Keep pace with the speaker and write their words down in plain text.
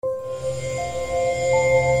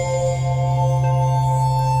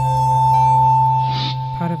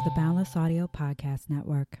Plus Audio Podcast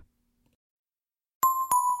Network.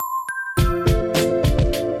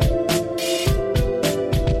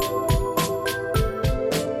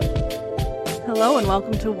 Hello and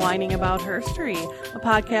welcome to Whining About Herstory, a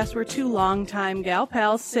podcast where two longtime gal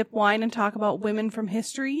pals sip wine and talk about women from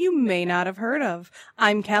history you may not have heard of.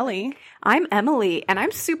 I'm Kelly. I'm Emily, and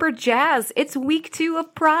I'm super jazzed. It's week 2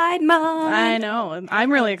 of Pride Month. I know.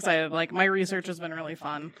 I'm really excited. Like, my research has been really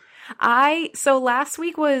fun. So last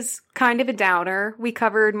week was kind of a downer. We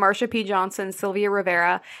covered Marsha P. Johnson, Sylvia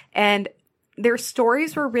Rivera, and their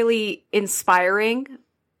stories were really inspiring,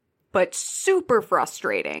 but super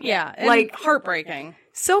frustrating. Yeah, and like heartbreaking.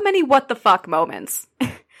 So many what the fuck moments.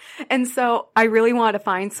 And so I really wanted to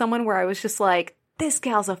find someone where I was just like, this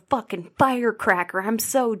gal's a fucking firecracker. I'm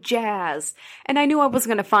so jazzed. And I knew I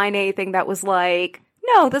wasn't going to find anything that was like,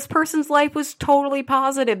 no, this person's life was totally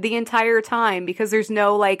positive the entire time, because there's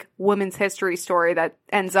no like women's history story that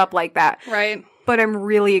ends up like that. Right. But I'm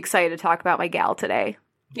really excited to talk about my gal today.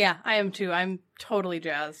 Yeah, I am too. I'm totally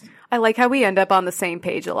jazzed. I like how we end up on the same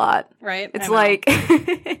page a lot. Right? It's like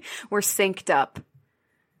we're synced up.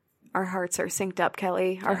 Our hearts are synced up,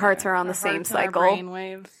 Kelly. Our hearts are on the same cycle. Our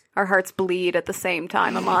brainwaves. Our hearts bleed at the same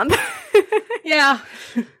time a month. Yeah.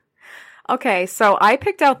 Okay, so I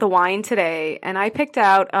picked out the wine today, and I picked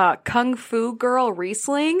out Kung Fu Girl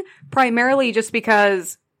Riesling, primarily just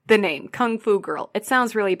because the name, Kung Fu Girl. It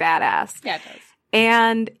sounds really badass. Yeah, it does.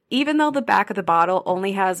 And even though the back of the bottle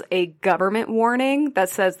only has a government warning that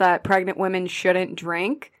says that pregnant women shouldn't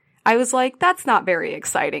drink, I was like, that's not very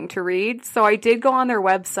exciting to read. So I did go on their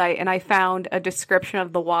website and I found a description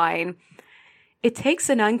of the wine. It takes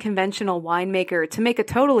an unconventional winemaker to make a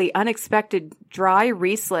totally unexpected dry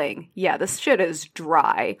Riesling. Yeah, this shit is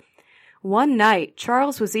dry. One night,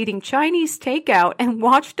 Charles was eating Chinese takeout and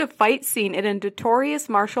watched a fight scene in a notorious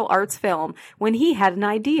martial arts film when he had an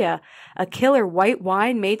idea. A killer white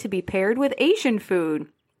wine made to be paired with Asian food.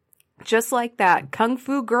 Just like that, Kung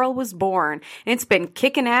Fu Girl was born, and it's been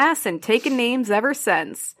kicking ass and taking names ever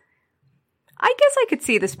since. I guess I could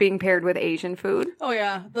see this being paired with Asian food. Oh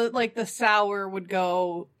yeah, the sour would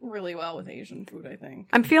go really well with Asian food, I think.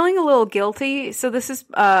 I'm feeling a little guilty. So this is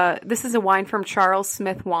a wine from Charles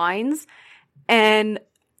Smith Wines, and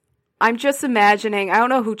I'm just imagining, I don't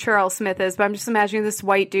know who Charles Smith is, but I'm just imagining this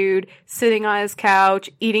white dude sitting on his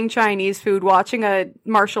couch, eating Chinese food, watching a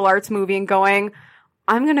martial arts movie and going,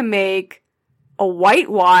 I'm going to make a white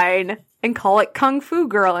wine and call it Kung Fu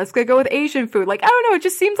Girl. It's going to go with Asian food. Like, I don't know. It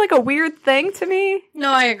just seems like a weird thing to me.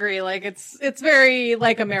 No, I agree. Like, it's very,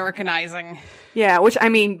 like, Americanizing. Yeah, which, I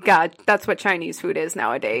mean, God, that's what Chinese food is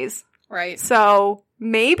nowadays. Right. So,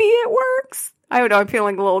 maybe it works. I don't know. I'm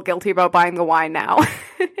feeling a little guilty about buying the wine now.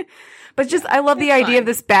 But just, I love the idea of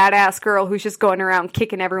this badass girl who's just going around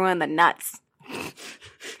kicking everyone in the nuts.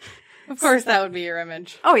 Of course, that would be your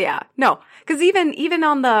image. Oh yeah, no, because even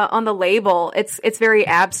on the label, it's very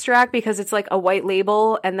abstract because it's like a white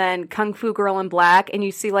label and then Kung Fu Girl in black, and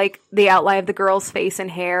you see like the outline of the girl's face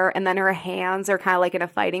and hair, and then her hands are kind of like in a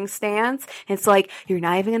fighting stance. And it's like you're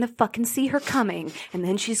not even gonna fucking see her coming, and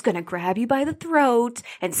then she's gonna grab you by the throat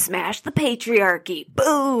and smash the patriarchy.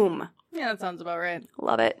 Boom. Yeah, that sounds about right.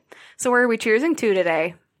 Love it. So where are we cheersing to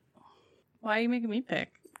today? Why are you making me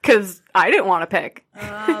pick? Because I didn't want to pick.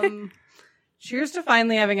 Cheers to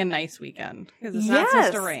finally having a nice weekend, because it's not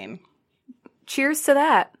supposed to rain. Cheers to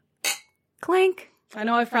that. Clink. I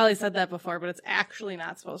know I've probably said that before, but it's actually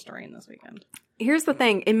not supposed to rain this weekend. Here's the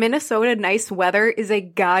thing. In Minnesota, nice weather is a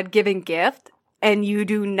God-given gift, and you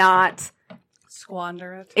do not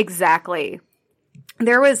squander it. Exactly.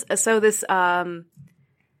 There was, on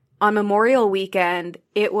Memorial Weekend,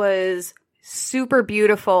 it was super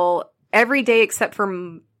beautiful every day except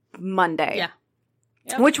for Monday. Yeah.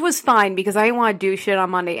 Yep. Which was fine because I didn't want to do shit on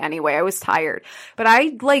Monday anyway. I was tired. But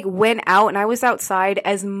I went out and I was outside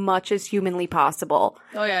as much as humanly possible.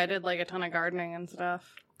 Oh yeah, I did a ton of gardening and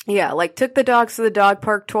stuff. Yeah, took the dogs to the dog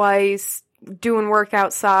park twice, doing work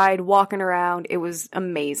outside, walking around. It was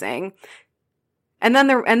amazing. And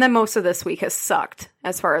then most of this week has sucked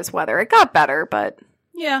as far as weather. It got better, but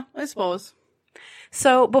yeah, I suppose.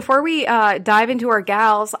 So before we dive into our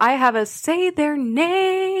gals, I have a say their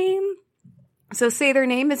name. So say their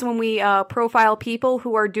name is when we profile people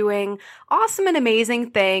who are doing awesome and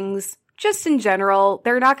amazing things, just in general.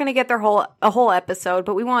 They're not going to get a whole episode,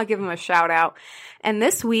 but we want to give them a shout out. And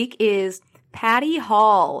this week is Patty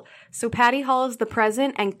Hall. So Patty Hall is the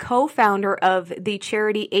president and co-founder of the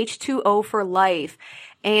charity H2O for Life.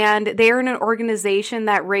 And they are an organization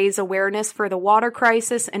that raise awareness for the water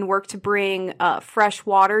crisis and work to bring fresh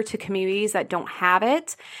water to communities that don't have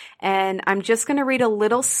it. And I'm just going to read a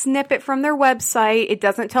little snippet from their website. It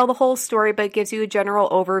doesn't tell the whole story, but it gives you a general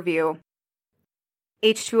overview.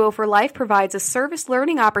 H2O for Life provides a service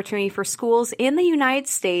learning opportunity for schools in the United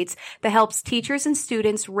States that helps teachers and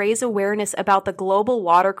students raise awareness about the global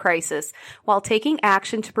water crisis while taking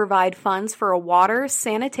action to provide funds for a water,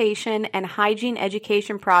 sanitation, and hygiene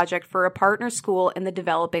education project for a partner school in the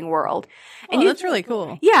developing world. And that's really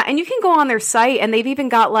cool. Yeah, and you can go on their site, and they've even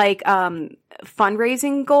got like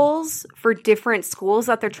fundraising goals for different schools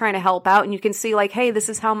that they're trying to help out, and you can see like, hey, this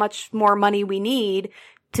is how much more money we need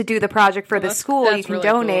to do the project for the school. You can really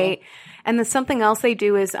donate. Cool. And then something else they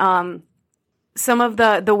do is some of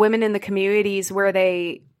the women in the communities where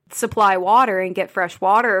they supply water and get fresh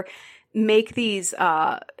water make these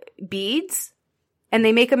beads, and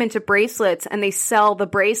they make them into bracelets, and they sell the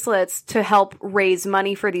bracelets to help raise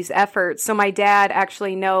money for these efforts. So my dad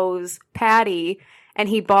actually knows Patty, and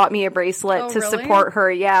he bought me a bracelet to support her.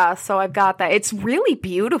 Yeah, so I've got that. It's really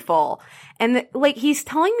beautiful. And like, he's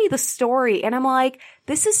telling me the story, and I'm like,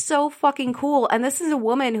 this is so fucking cool. And this is a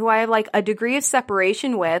woman who I have like a degree of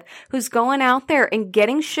separation with, who's going out there and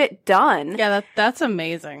getting shit done. Yeah, that's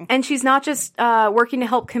amazing. And she's not just working to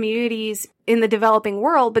help communities in the developing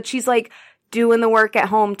world, but she's like doing the work at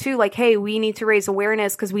home too. Like, hey, we need to raise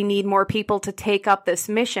awareness because we need more people to take up this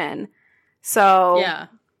mission. So yeah.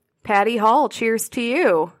 Patty Hall, cheers to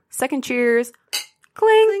you. Second cheers. Clink.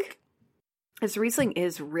 Clink. This Riesling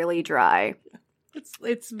is really dry.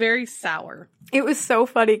 It's very sour. It was so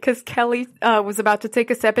funny because Kelly was about to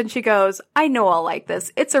take a sip, and she goes, I know I'll like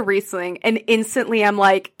this. It's a Riesling. And instantly I'm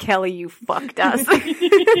like, Kelly, you fucked us.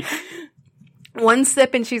 One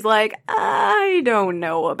sip and she's like, I don't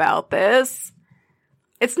know about this.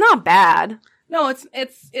 It's not bad. No,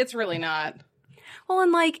 it's really not. Well,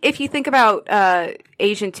 and like, if you think about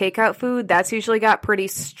Asian takeout food, that's usually got pretty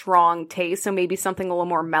strong taste, so maybe something a little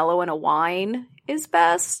more mellow in a wine is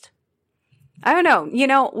best. I don't know. You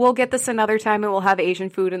know, we'll get this another time and we'll have Asian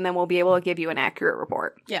food, and then we'll be able to give you an accurate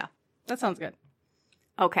report. Yeah, that sounds good.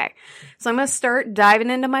 Okay, so I'm going to start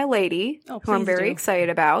diving into my lady, who I'm very excited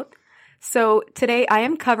about. So today I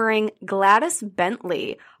am covering Gladys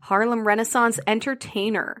Bentley, Harlem Renaissance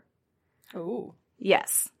entertainer. Oh.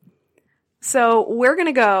 Yes. So we're going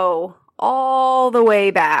to go all the way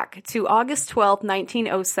back to August 12th,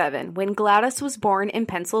 1907, when Gladys was born in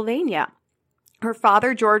Pennsylvania. Her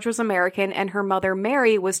father, George, was American, and her mother,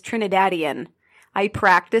 Mary, was Trinidadian. I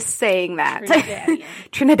practiced saying that. Trinidadian.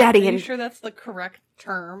 Trinidadian. Are you sure that's the correct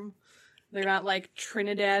term? They're not like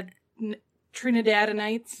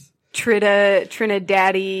Trinidadianites?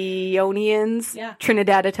 Trinidadionians? Yeah.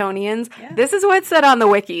 Trinidaditonians? Yeah. This is what's said on the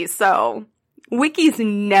wiki, so wiki's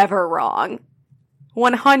never wrong.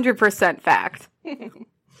 100% fact.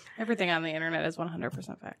 Everything on the internet is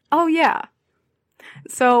 100% fact. Oh, yeah.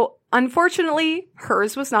 So, unfortunately,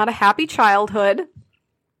 hers was not a happy childhood.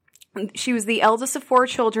 She was the eldest of 4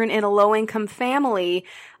 children in a low-income family,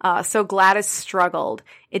 so Gladys struggled.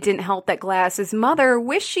 It didn't help that Gladys's mother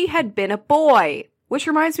wished she had been a boy, which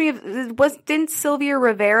reminds me of, didn't Sylvia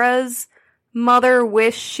Rivera's mother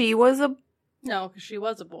wish she was a... No, because she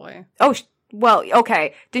was a boy. Oh, well,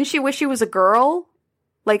 okay. Didn't she wish she was a girl?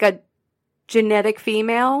 Like a genetic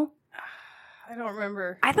female? I don't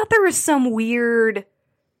remember. I thought there was some weird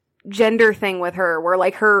gender thing with her where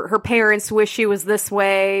like her parents wish she was this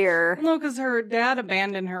way, or... No, because her dad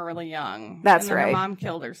abandoned her really young. That's and then right. Her mom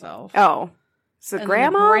killed herself. Oh. So and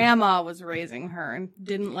grandma was raising her and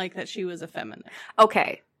didn't like that she was effeminate.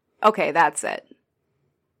 Okay, that's it.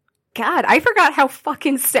 God, I forgot how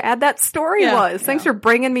fucking sad that story was. Thanks for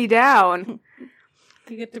bringing me down.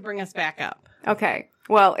 You get to bring us back up. Okay.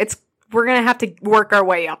 Well, we're going to have to work our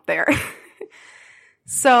way up there.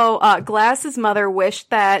 So, Gladys's mother wished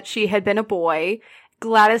that she had been a boy.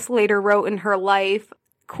 Gladys later wrote in her life,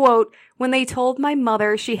 quote, when they told my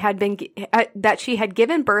mother that she had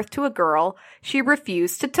given birth to a girl, she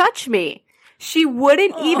refused to touch me. She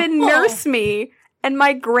wouldn't even nurse me. And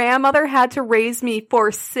my grandmother had to raise me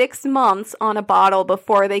for 6 months on a bottle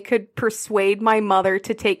before they could persuade my mother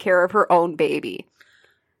to take care of her own baby.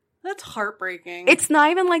 That's heartbreaking. It's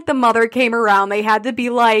not even like the mother came around. They had to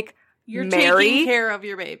be like, You're Mary, taking care of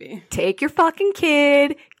your baby. Take your fucking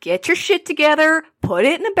kid, get your shit together, put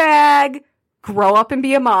it in a bag, grow up and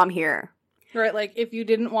be a mom here. Right, like if you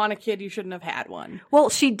didn't want a kid, you shouldn't have had one. Well,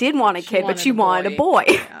 she did want a kid, but she wanted a boy.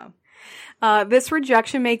 Yeah. This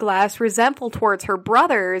rejection made Gladys resentful towards her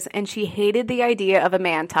brothers, and she hated the idea of a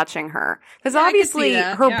man touching her. Because obviously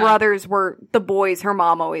her brothers were the boys her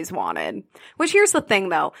mom always wanted. Which, here's the thing,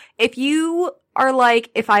 though. If you are like,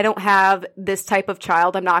 if I don't have this type of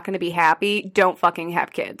child, I'm not going to be happy, don't fucking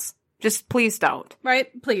have kids. Just please don't. Right?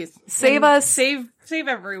 Please. Save us. Save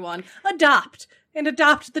everyone. Adopt. And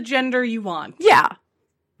adopt the gender you want. Yeah.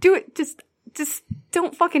 Do it. Just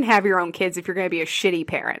don't fucking have your own kids if you're going to be a shitty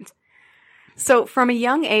parent. So, from a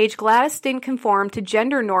young age, Gladys didn't conform to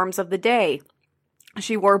gender norms of the day.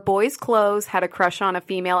 She wore boys' clothes, had a crush on a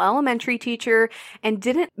female elementary teacher, and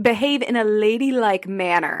didn't behave in a ladylike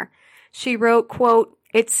manner. She wrote, quote,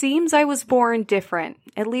 "It seems I was born different.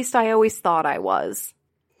 At least I always thought I was."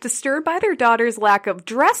 Disturbed by their daughter's lack of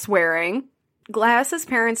dress wearing, Gladys's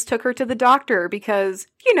parents took her to the doctor because,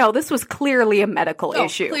 this was clearly a medical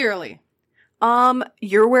issue. Clearly.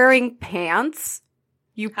 You're wearing pants?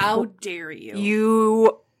 How dare you?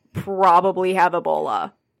 You probably have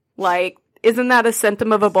Ebola. Like, isn't that a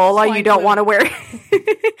symptom of Ebola? You don't want to wear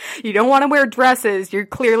you don't want to wear dresses. You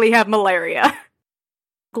clearly have malaria.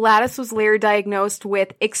 Gladys was later diagnosed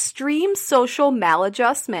with extreme social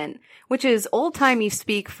maladjustment, which is old-timey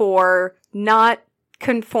speak for not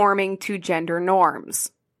conforming to gender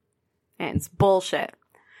norms. And it's bullshit.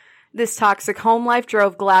 This toxic home life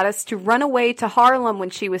drove Gladys to run away to Harlem when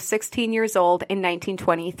she was 16 years old in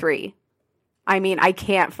 1923. I mean, I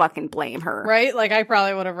can't fucking blame her. Right? Like, I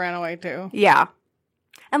probably would have ran away too. Yeah.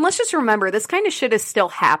 And let's just remember, this kind of shit is still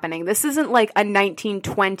happening. This isn't like a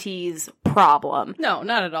 1920s problem. No,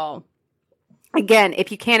 not at all. Again, if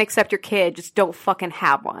you can't accept your kid, just don't fucking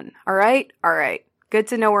have one. All right? All right. Good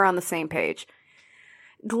to know we're on the same page.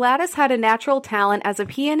 Gladys had a natural talent as a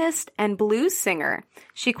pianist and blues singer.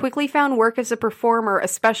 She quickly found work as a performer,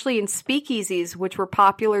 especially in speakeasies, which were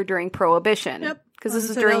popular during Prohibition. Yep. Because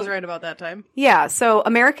this is I was right about that time. Yeah, so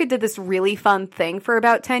America did this really fun thing for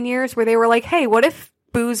about 10 years where they were like, hey, what if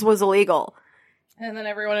booze was illegal? And then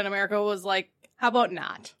everyone in America was like, how about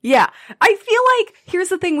not? Yeah. I feel like, here's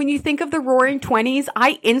the thing, when you think of the Roaring 20s,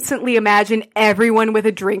 I instantly imagine everyone with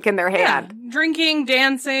a drink in their hand. Yeah. Drinking,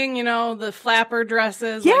 dancing, the flapper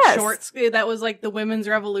dresses, yes. like shorts. That was like the women's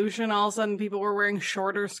revolution. All of a sudden people were wearing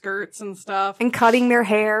shorter skirts and stuff. And cutting their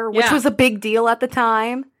hair, which was a big deal at the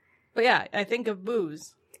time. But yeah, I think of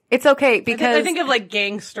booze. It's okay because I think of like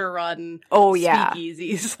Gangster Run. Oh yeah,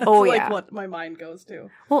 speakeasies. That's like what my mind goes to.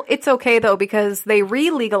 Well, it's okay though because they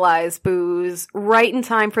re-legalized booze right in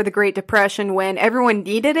time for the Great Depression when everyone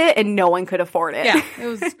needed it and no one could afford it. Yeah,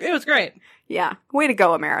 it was great. Yeah, way to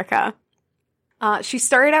go, America. She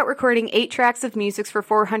started out recording 8 tracks of music for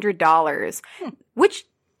 $400, which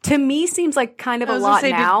to me seems like kind of a lot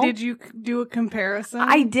now. Did you do a comparison?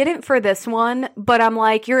 I didn't for this one, but I'm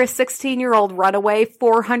like, you're a 16-year-old runaway.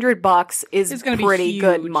 $400 is pretty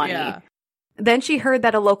good money. Yeah. Then she heard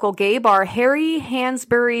that a local gay bar, Harry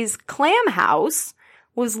Hansberry's Clam House,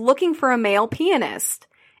 was looking for a male pianist.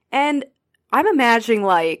 And I'm imagining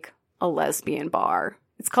like a lesbian bar.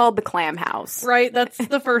 It's called the Clam House. Right, that's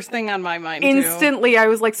the first thing on my mind, Instantly, I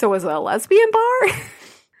was like, so is it a lesbian bar?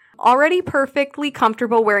 Already perfectly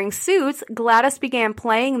comfortable wearing suits, Gladys began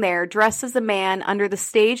playing there dressed as a man under the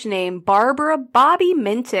stage name Barbara Bobby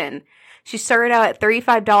Minton. She started out at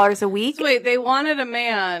 $35 a week. So wait, they wanted a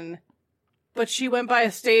man, but she went by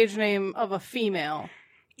a stage name of a female.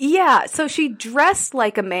 Yeah, so she dressed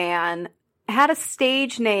like a man, had a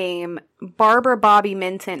stage name, Barbara Bobby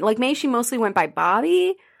Minton. Like, maybe she mostly went by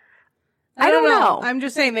Bobby? I don't know. I'm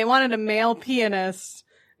just saying, they wanted a male pianist,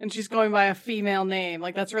 and she's going by a female name.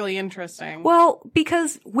 Like, that's really interesting. Well,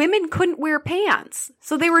 because women couldn't wear pants.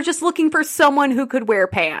 So they were just looking for someone who could wear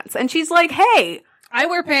pants. And she's like, hey, I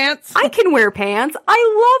wear pants. I can wear pants.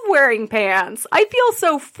 I love wearing pants. I feel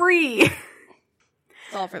so free.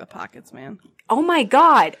 It's all for the pockets, man. Oh my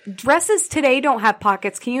God. Dresses today don't have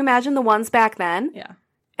pockets. Can you imagine the ones back then? Yeah.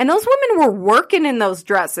 And those women were working in those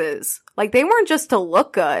dresses. Like, they weren't just to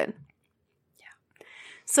look good.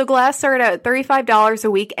 So Glass started out at $35 a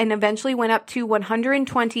week and eventually went up to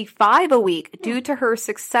 $125 a week due to her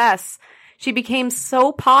success. She became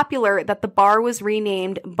so popular that the bar was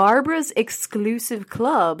renamed Barbara's Exclusive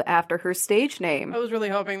Club after her stage name. I was really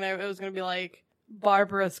hoping that it was going to be like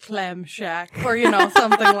Barbara's Clam Shack or,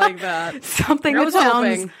 something like that.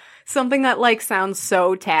 Something that like sounds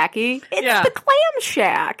so tacky. It's the Clam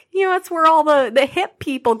Shack. It's where all the hip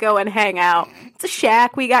people go and hang out. It's a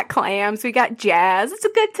shack. We got clams. We got jazz. It's a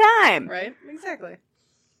good time. Right? Exactly.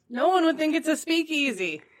 No one would think it's a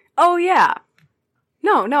speakeasy. Oh, yeah.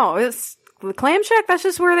 No. It's the Clam Shack. That's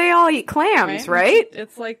just where they all eat clams, right?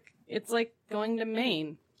 It's like going to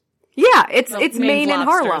Maine. Yeah, it's Well, Maine and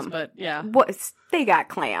lobsters, Harlem. But yeah. They got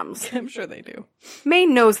clams. I'm sure they do.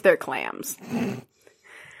 Maine knows their clams.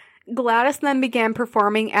 Gladys then began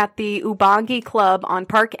performing at the Ubangi Club on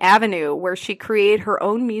Park Avenue, where she created her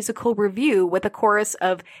own musical revue with a chorus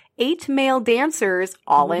of 8 male dancers,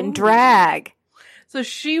 all in drag. So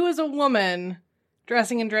she was a woman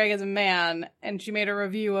dressing in drag as a man, and she made a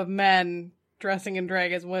review of men dressing in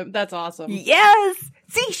drag as women. That's awesome. Yes!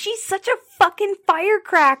 See, she's such a fucking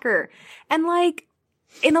firecracker. And like,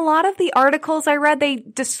 in a lot of the articles I read, they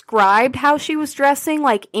described how she was dressing,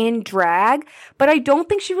 like, in drag, but I don't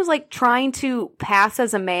think she was, like, trying to pass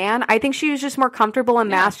as a man. I think she was just more comfortable in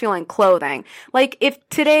masculine clothing. Like, if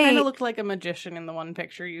today... She kind of looked like a magician in the one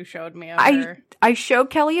picture you showed me of her. I showed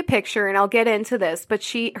Kelly a picture, and I'll get into this, but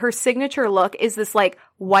her signature look is this, like,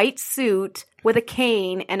 white suit with a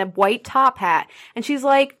cane and a white top hat, and she's,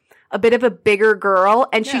 like, a bit of a bigger girl,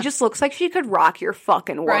 and she just looks like she could rock your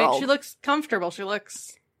fucking world. Right? She looks comfortable. She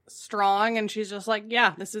looks strong, and she's just like,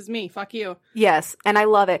 yeah, this is me. Fuck you. Yes, and I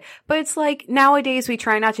love it. But it's like, nowadays we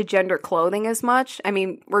try not to gender clothing as much. I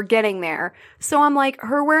mean, we're getting there. So I'm like,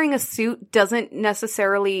 her wearing a suit doesn't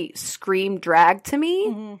necessarily scream drag to me.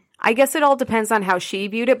 Mm-hmm. I guess it all depends on how she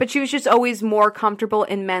viewed it, but she was just always more comfortable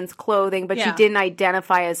in men's clothing, but she didn't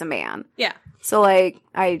identify as a man. Yeah. So, like,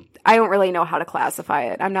 I don't really know how to classify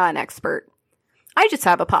it. I'm not an expert. I just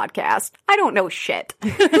have a podcast. I don't know shit.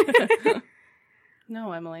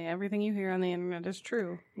 No, Emily, everything you hear on the internet is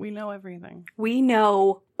true. We know everything. We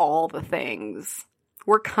know all the things.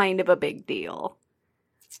 We're kind of a big deal.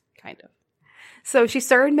 Kind of. So she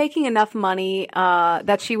started making enough money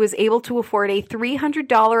that she was able to afford a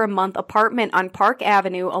 $300 a month apartment on Park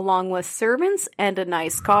Avenue along with servants and a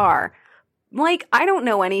nice car. Like, I don't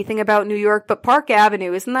know anything about New York, but Park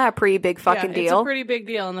Avenue, isn't that a pretty big fucking deal? It's a pretty big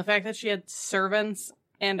deal. And the fact that she had servants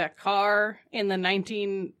and a car in the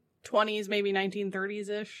 1920s, maybe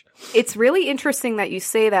 1930s-ish. It's really interesting that you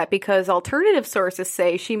say that because alternative sources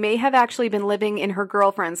say she may have actually been living in her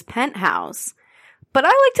girlfriend's penthouse. But I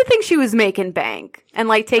like to think she was making bank and,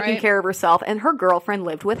 like, taking care of herself, and her girlfriend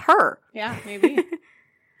lived with her. Yeah, maybe.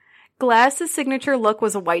 Gladys' signature look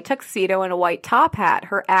was a white tuxedo and a white top hat.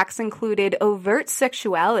 Her acts included overt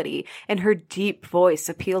sexuality, and her deep voice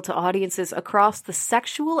appealed to audiences across the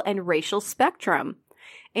sexual and racial spectrum.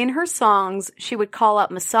 In her songs, she would call out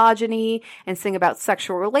misogyny and sing about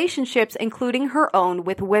sexual relationships, including her own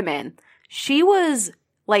with women. She was,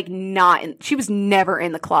 like, she was never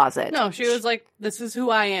in the closet. No, she was like, this is who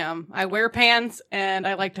I am. I wear pants, and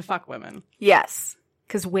I like to fuck women. Yes,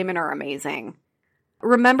 because women are amazing.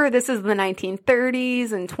 Remember, this is the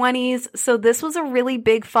 1930s and 20s, so this was a really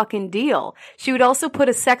big fucking deal. She would also put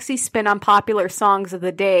a sexy spin on popular songs of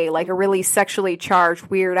the day, like a really sexually charged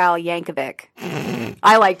Weird Al Yankovic.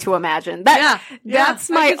 I like to imagine. That's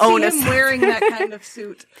my own assessment. Wearing that kind of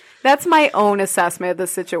suit. That's my own assessment of the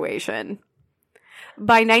situation.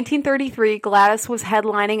 By 1933, Gladys was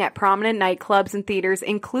headlining at prominent nightclubs and theaters,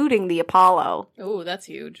 including the Apollo. Oh, that's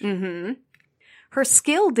huge. Mm-hmm. Her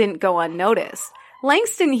skill didn't go unnoticed.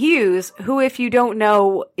 Langston Hughes, who, if you don't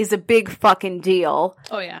know, is a big fucking deal.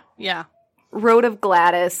 Oh, yeah. Yeah. Wrote of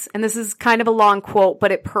Gladys, and this is kind of a long quote,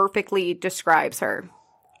 but it perfectly describes her.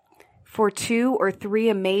 For 2 or 3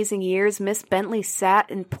 amazing years, Miss Bentley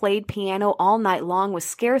sat and played piano all night long with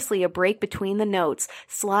scarcely a break between the notes,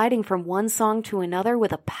 sliding from one song to another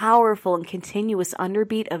with a powerful and continuous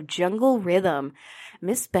underbeat of jungle rhythm.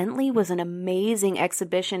 Miss Bentley was an amazing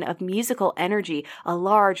exhibition of musical energy, a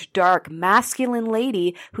large, dark, masculine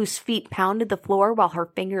lady whose feet pounded the floor while her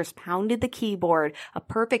fingers pounded the keyboard, a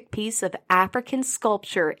perfect piece of African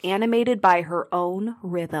sculpture animated by her own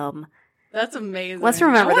rhythm. That's amazing. Let's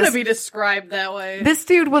remember I want to be described that way. This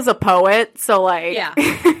dude was a poet, so like... Yeah.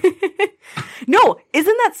 No,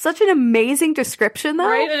 isn't that such an amazing description, though?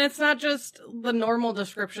 Right, and it's not just the normal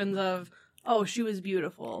descriptions of, oh, she was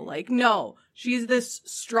beautiful. Like, no, she's this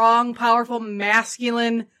strong, powerful,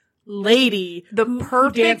 masculine lady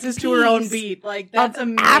who dances to her own beat. Like, that's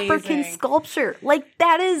amazing. African sculpture. Like,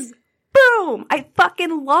 that is, boom! I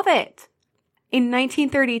fucking love it. In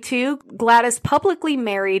 1932, Gladys publicly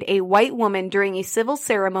married a white woman during a civil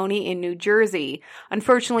ceremony in New Jersey.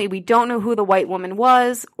 Unfortunately, we don't know who the white woman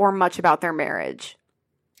was or much about their marriage.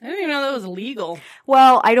 I didn't even know that was legal.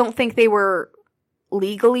 Well, I don't think they were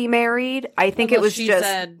legally married. I think it was she just...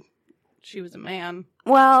 said she was a man.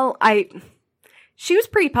 Well, she was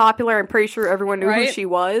pretty popular. I'm pretty sure everyone knew Right? who she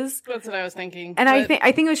was. That's what I was thinking. And But-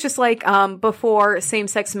 I think it was just like, before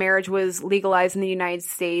same-sex marriage was legalized in the United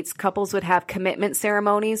States, couples would have commitment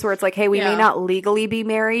ceremonies where it's like, hey, we may not legally be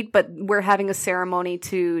married, but we're having a ceremony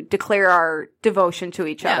to declare our devotion to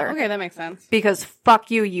each other. Okay, that makes sense. Because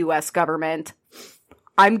fuck you, U.S. government.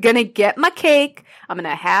 I'm gonna get my cake. I'm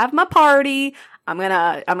gonna have my party. I'm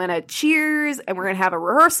gonna cheers, and we're gonna have a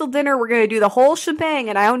rehearsal dinner. We're gonna do the whole shebang,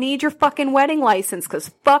 and I don't need your fucking wedding license, because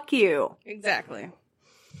fuck you. Exactly.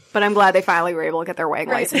 But I'm glad they finally were able to get their wedding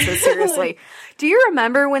licenses, seriously. Do you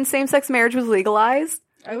remember when same-sex marriage was legalized?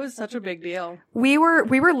 It was such a big deal. We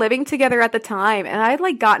were living together at the time, and I had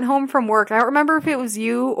like gotten home from work. I don't remember if it was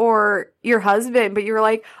you or your husband, but you were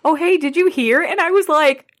like, "Oh, hey, did you hear?" And I was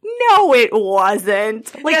like, "No, it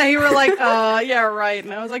wasn't." Like, yeah, you were like, yeah, right.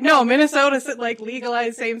 And I was like, no, Minnesota like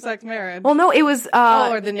legalized same-sex marriage. well, no, it was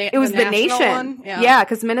or the national nation. one? Yeah,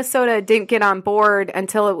 because Minnesota didn't get on board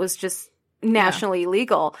until it was just nationally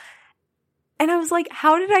legal. And I was like,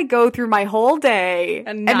 how did I go through my whole day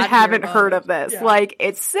and not hear haven't about heard it? of this? Yeah. Like,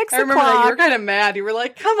 it's 6 I remember that o'clock. you were kind of mad. You were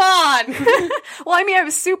like, come on. Well, I mean, I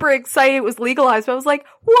was super excited it was legalized, but I was like,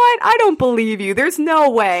 what? I don't believe you. There's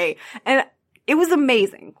no way. And it was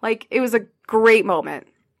amazing. Like, it was a great moment.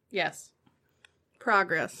 Yes.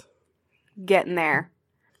 Progress. Getting there.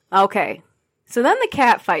 Okay. So then the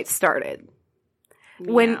cat fight started.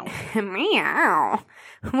 Meow.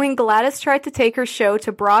 When Gladys tried to take her show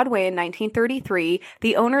to Broadway in 1933,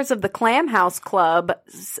 the owners of the Clam House Club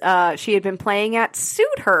she had been playing at sued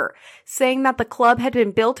her, saying that the club had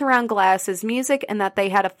been built around Gladys's music and that they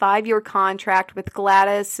had a 5-year contract with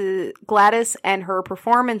Gladys and her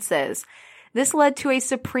performances. This led to a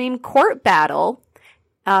Supreme Court battle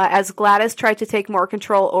as Gladys tried to take more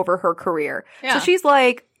control over her career. Yeah. So she's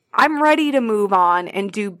like, I'm ready to move on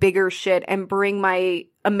and do bigger shit and bring my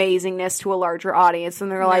amazingness to a larger audience.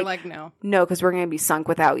 And they're like, no. No, because we're going to be sunk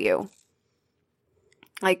without you.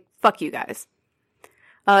 Like, fuck you guys.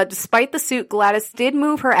 Despite the suit, Gladys did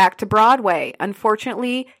move her act to Broadway.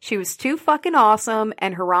 Unfortunately, she was too fucking awesome,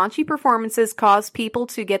 and her raunchy performances caused people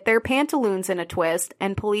to get their pantaloons in a twist,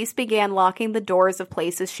 and police began locking the doors of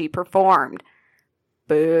places she performed.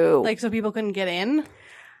 Boo. Like, so people couldn't get in?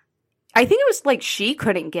 I think it was like she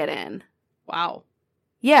couldn't get in. Wow.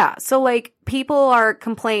 Yeah, so like people are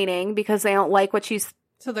complaining because they don't like what she's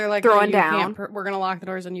So they're like, throwing you down. we're going to lock the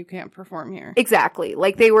doors and you can't perform here. Exactly.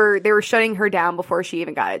 Like they were shutting her down before she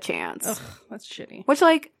even got a chance. Ugh, that's shitty. Which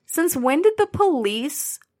like, since when did the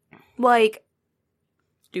police like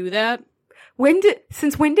Do that?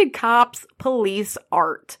 since when did cops police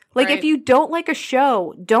art? Like Right. if you don't like a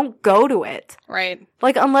show, don't go to it. Right.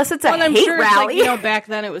 Like unless it's a I'm hate sure rally. It's like, back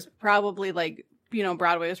then it was probably like,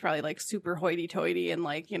 Broadway was probably like super hoity-toity and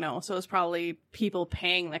like, so it was probably people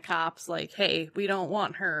paying the cops like, hey, we don't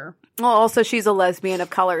want her. Well, also she's a lesbian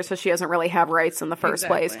of color, so she doesn't really have rights in the first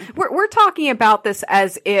place. Exactly. We're talking about this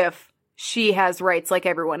as if she has rights like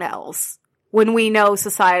everyone else, when we know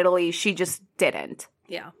societally she just didn't.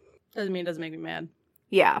 Yeah. Doesn't make me mad.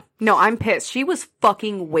 Yeah. No, I'm pissed. She was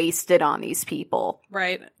fucking wasted on these people.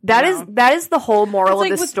 Right. That is the whole moral It's of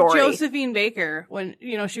like the with story. Josephine Baker, when,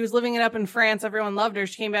 she was living it up in France, everyone loved her.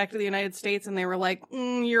 She came back to the United States and they were like,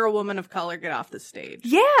 you're a woman of color, get off the stage.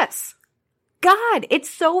 Yes. God, it's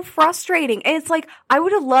so frustrating. And it's like, I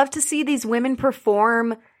would have loved to see these women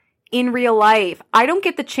perform in real life. I don't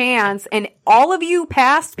get the chance, and all of you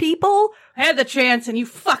past people, I had the chance and you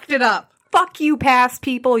fucked it up. fuck you past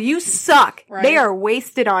people. You suck. Right. They are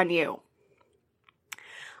wasted on you.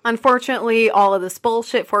 Unfortunately, all of this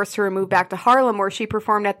bullshit forced her to move back to Harlem, where she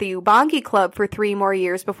performed at the Ubangi Club for 3 more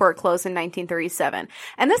years before it closed in 1937.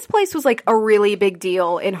 And this place was like a really big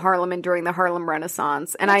deal in Harlem and during the Harlem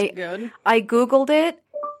Renaissance. And That's good. I Googled it,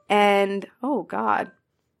 and oh God.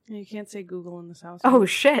 You can't say Google in this house. Oh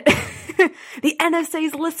shit. The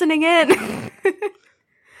NSA's listening in.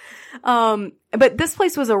 But this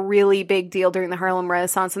place was a really big deal during the Harlem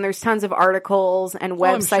Renaissance, and there's tons of articles and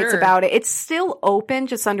websites sure. about it. It's still open,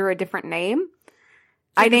 just under a different name.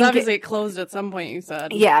 I didn't obviously it closed at some point, you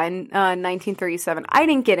said. Yeah, in 1937. I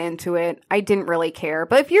didn't get into it. I didn't really care.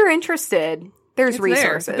 But if you're interested, there's It's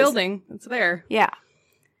resources. there. It's a building. It's there. Yeah.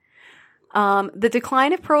 The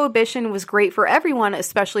decline of Prohibition was great for everyone,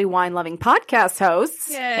 especially wine-loving podcast hosts.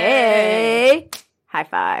 Yay. Hey! High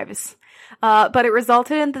fives. But it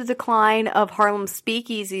resulted in the decline of Harlem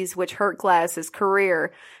speakeasies, which hurt Gladys's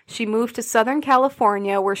career. She moved to Southern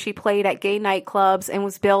California, where she played at gay nightclubs and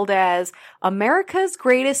was billed as America's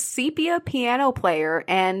greatest sepia piano player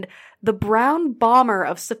and the brown bomber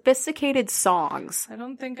of sophisticated songs. I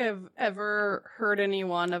don't think I've ever heard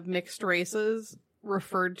anyone of mixed races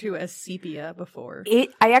referred to as sepia before.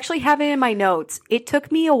 I actually have it in my notes. It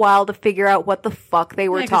took me a while to figure out what the fuck they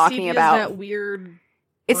were talking about. That weird,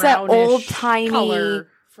 it's that old-timey color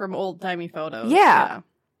from old-timey photos. Yeah.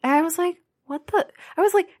 And I was like, what the? I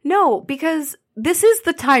was like, no, because this is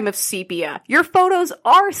the time of sepia. Your photos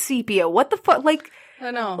are sepia. What the fuck? Like,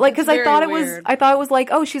 I know. Like, because I thought it was like,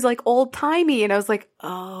 oh, she's like old-timey. And I was like,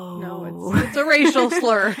 oh. No, it's a racial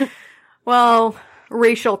slur. Well,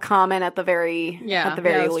 racial comment at the very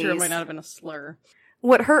least. True. It might not have been a slur.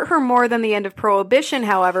 What hurt her more than the end of Prohibition,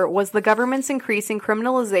 however, was the government's increasing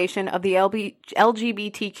criminalization of the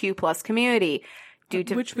LGBTQ plus community.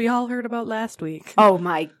 Which we all heard about last week. Oh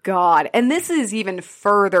my God. And this is even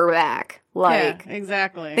further back. Like, yeah,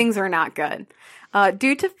 exactly. Things are not good.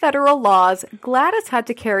 Due to federal laws, Gladys had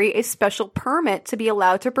to carry a special permit to be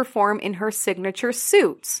allowed to perform in her signature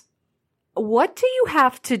suits. What do you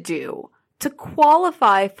have to do to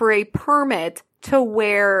qualify for a permit to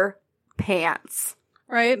wear pants?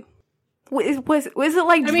 Right. Was it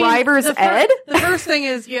like driver's ed? The first thing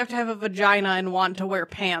is you have to have a vagina and want to wear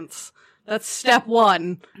pants. That's step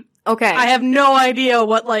one. Okay. I have no idea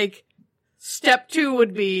what, like, step 2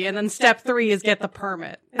 would be, and then step 3 is get the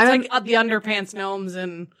permit. It's like the underpants gnomes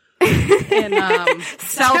in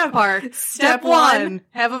South Park. Step 1,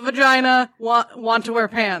 have a vagina, want to wear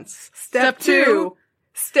pants. Step 2,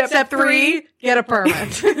 step 3, get a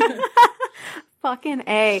permit. Fucking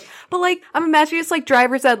A. But, like, I'm imagining it's like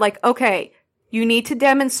driver's ed, like, okay, you need to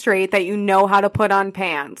demonstrate that you know how to put on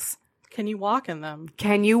pants. Can you walk in them?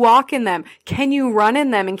 Can you walk in them? Can you run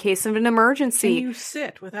in them in case of an emergency? Can you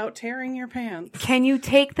sit without tearing your pants? Can you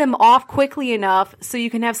take them off quickly enough so you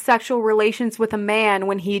can have sexual relations with a man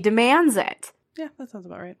when he demands it? Yeah, that sounds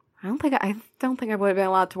about right. I don't think I would have been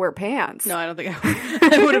allowed to wear pants. No, I don't think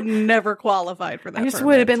I would have never qualified for that. I just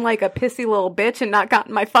would have been like a pissy little bitch and not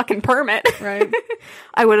gotten my fucking permit. Right.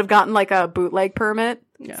 I would have gotten like a bootleg permit.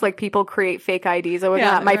 Yeah. It's like people create fake IDs. I would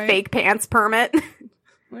have gotten my fake pants permit.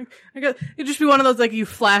 Like, it'd just be one of those, like, you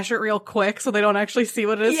flash it real quick so they don't actually see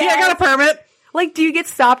what it is. Yes. Yeah, I got a permit. Like, do you get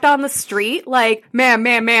stopped on the street? Like, ma'am.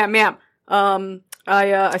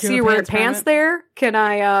 I see you wearing pants there. Do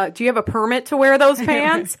you have a permit to wear those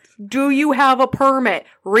pants? Do you have a permit?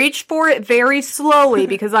 Reach for it very slowly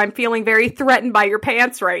because I'm feeling very threatened by your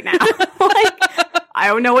pants right now. Like, I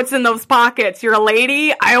don't know what's in those pockets. You're a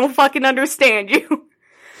lady. I don't fucking understand you.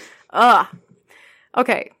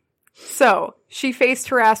 Okay. So, she faced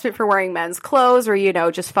harassment for wearing men's clothes or,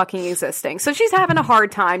 just fucking existing. So she's having a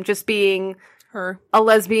hard time just being a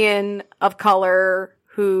lesbian of color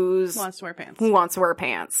who wants to wear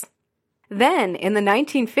pants. Then, in the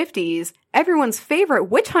 1950s, everyone's favorite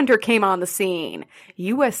witch hunter came on the scene.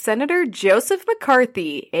 U.S. Senator Joseph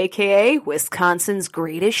McCarthy, a.k.a. Wisconsin's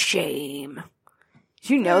greatest shame. Did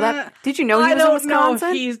you know that? Did you know he was in Wisconsin? I don't know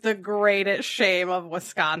if he's the greatest shame of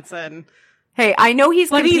Wisconsin. Hey, I know he's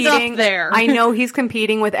competing. But he's up there. I know he's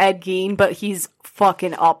competing with Ed Gein, but he's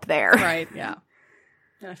fucking up there. Right, yeah.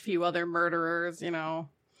 And a few other murderers,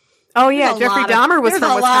 Oh yeah, Jeffrey Dahmer was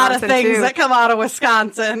from Wisconsin too. There's a lot of things that come out of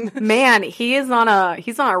Wisconsin. Man, he's on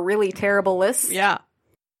a really terrible list. Yeah.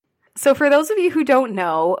 So for those of you who don't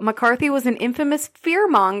know, McCarthy was an infamous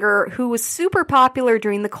fearmonger who was super popular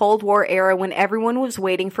during the Cold War era when everyone was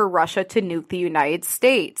waiting for Russia to nuke the United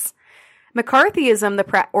States. McCarthyism,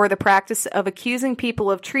 the practice of accusing people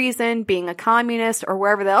of treason, being a communist, or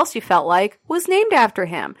wherever else you felt like, was named after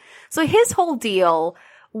him. So his whole deal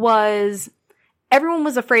was everyone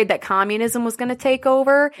was afraid that communism was going to take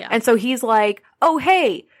over. Yeah. And so he's like, oh,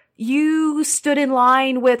 hey, you stood in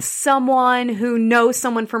line with someone who knows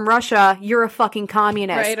someone from Russia. You're a fucking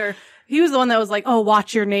communist. Right. Or he was the one that was like, oh,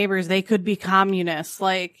 watch your neighbors. They could be communists.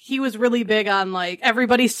 Like, he was really big on, like,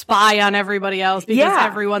 everybody spy on everybody else because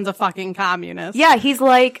everyone's a fucking communist. Yeah. He's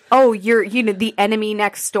like, oh, you're, the enemy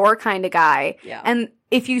next door kind of guy. Yeah. And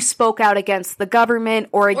if you spoke out against the government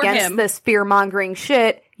or against this fear-mongering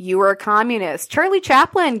shit, you were a communist. Charlie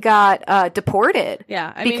Chaplin got deported.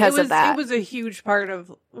 Yeah, because of that. It was a huge part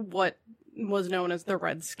of what was known as the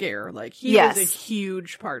Red Scare. Like, he was a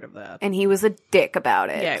huge part of that. And he was a dick about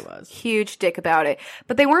it. Yeah, he was. Huge dick about it.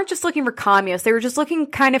 But they weren't just looking for communists. They were just looking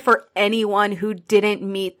kind of for anyone who didn't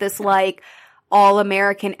meet this, like,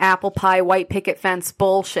 all-American apple pie, white picket fence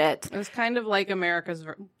bullshit. It was kind of like America's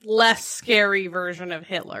less scary version of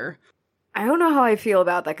Hitler. I don't know how I feel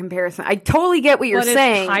about that comparison. I totally get what you're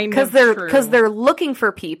saying because they're looking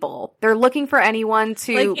for people. They're looking for anyone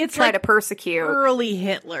to try to persecute. Early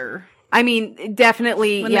Hitler. I mean,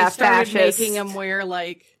 definitely, when they started fascist. Making him wear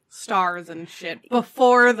like stars and shit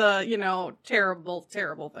before the, you know, terrible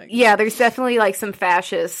thing. Yeah, there's definitely like some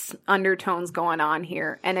fascist undertones going on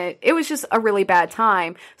here. And it was just a really bad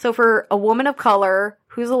time. So for a woman of color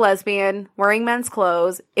who's a lesbian wearing men's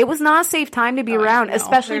clothes, it was not a safe time to be around,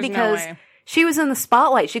 especially because she was in the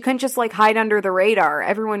spotlight. She couldn't just like hide under the radar.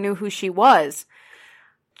 Everyone knew who she was.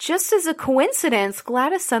 Just as a coincidence,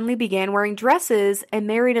 Gladys suddenly began wearing dresses and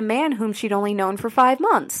married a man whom she'd only known for 5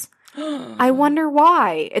 months. I wonder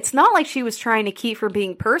why. It's not like she was trying to keep from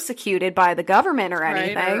being persecuted by the government or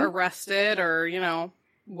anything. Right, or arrested or, you know,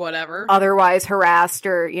 whatever. Otherwise harassed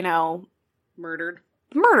or, you know. Murdered.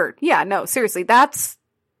 Yeah, no, seriously. That's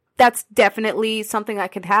definitely something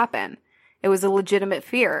that could happen. It was a legitimate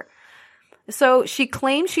fear. So she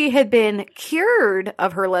claimed she had been cured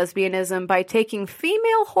of her lesbianism by taking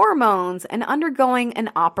female hormones and undergoing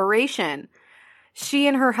an operation. She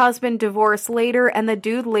and her husband divorced later, and the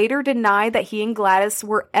dude later denied that he and Gladys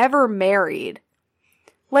were ever married.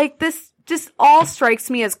 Like, this just all strikes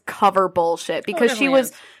me as cover bullshit, because she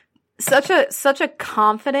was such a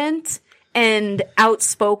confident and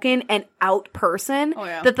outspoken and out person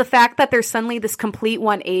that the fact that there's suddenly this complete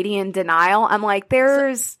 180 in denial, I'm like,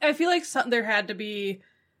 I feel like there had to be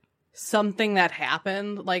something that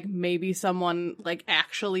happened, like maybe someone like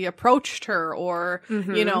actually approached her, or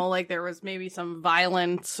you know, like there was maybe some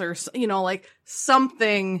violence or, you know, like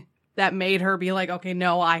something that made her be like, okay,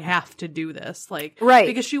 no, I have to do this, like, right,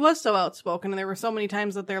 because she was so outspoken, and there were so many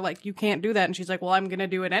times that they're like, you can't do that, and she's like, well, I'm gonna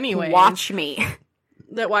do it anyway, watch me.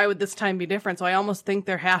 That why would this time be different? So I almost think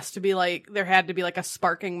there had to be like a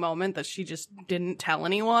sparking moment that she just didn't tell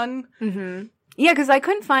anyone. Mm-hmm. Yeah, because I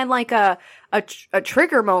couldn't find like a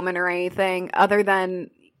trigger moment or anything other than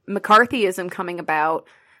McCarthyism coming about.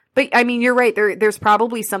 But I mean, you're right. There's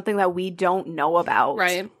probably something that we don't know about.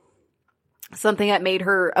 Right. Something that made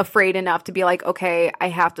her afraid enough to be like, okay, I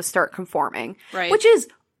have to start conforming. Right. Which is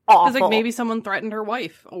awful. Because like maybe someone threatened her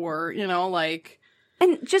wife, or, you know, like.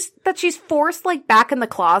 And just that she's forced, like, back in the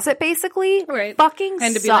closet, basically. Right. Fucking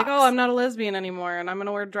and to sucks. be like, oh, I'm not a lesbian anymore, and I'm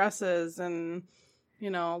gonna wear dresses, and, you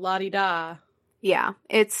know, la-di-da. Yeah,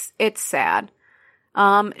 it's sad.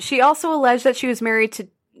 She also alleged that she was married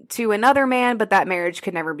to another man, but that marriage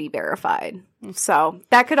could never be verified. So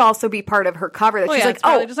that could also be part of her cover. That she's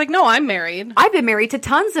like, just like, no, I'm married. I've been married to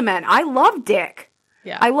tons of men. I love dick.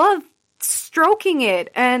 Yeah. I love stroking it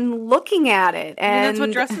and looking at it. And that's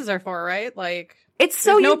what dresses are for, right? Like, it's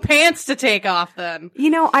so no pants to take off then. You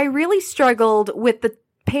know, I really struggled with the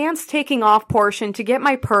pants taking off portion to get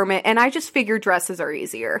my permit, and I just figured dresses are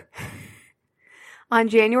easier. On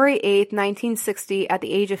January 8th, 1960, at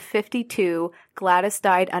the age of 52, Gladys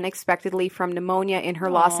died unexpectedly from pneumonia in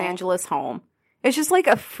her Los Angeles home. It's just like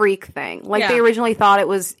a freak thing. Like, they originally thought it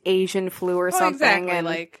was Asian flu or something. Exactly. And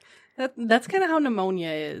like, that's kind of how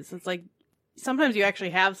pneumonia is. It's like, sometimes you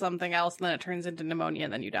actually have something else, and then it turns into pneumonia,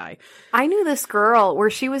 and then you die. I knew this girl where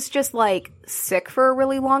she was just, like, sick for a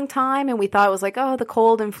really long time, and we thought it was like, oh, the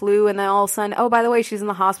cold and flu, and then all of a sudden, oh, by the way, she's in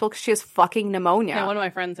the hospital because she has fucking pneumonia. Yeah, one of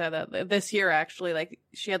my friends had that this year, actually. Like,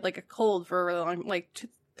 she had, like, a cold for a really long, like,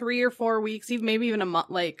 3 or 4 weeks, maybe even a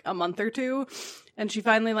month or two, and she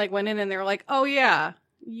finally, like, went in, and they were like, oh, yeah,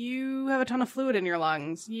 you have a ton of fluid in your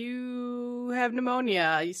lungs. You have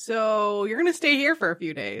pneumonia. So you're going to stay here for a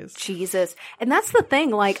few days. Jesus. And that's the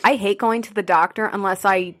thing. Like, I hate going to the doctor unless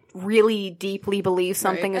I really deeply believe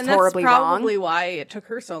something is horribly wrong. That's probably why it took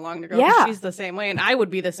her so long to go. Yeah. She's the same way. And I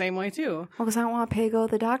would be the same way too. Well, because I don't want to pay to go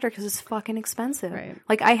to the doctor because it's fucking expensive. Right.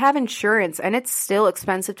 Like, I have insurance and it's still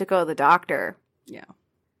expensive to go to the doctor. Yeah.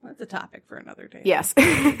 That's a topic for another day. Yes.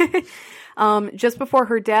 Just before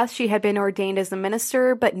her death, she had been ordained as a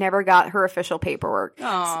minister, but never got her official paperwork.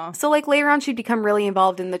 Aww. So, like, later on, she'd become really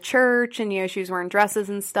involved in the church, and, you know, she was wearing dresses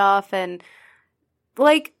and stuff, and,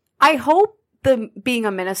 like, I hope being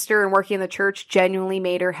a minister and working in the church genuinely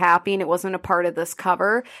made her happy, and it wasn't a part of this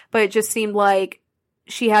cover, but it just seemed like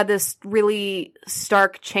she had this really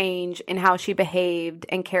stark change in how she behaved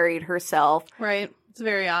and carried herself. Right. It's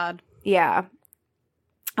very odd. Yeah.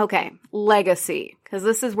 Okay, legacy, because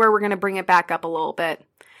this is where we're going to bring it back up a little bit.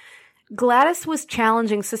 Gladys was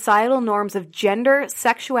challenging societal norms of gender,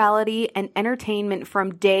 sexuality, and entertainment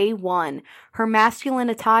from day one. Her masculine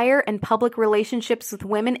attire and public relationships with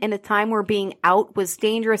women in a time where being out was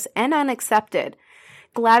dangerous and unaccepted.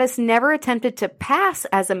 Gladys never attempted to pass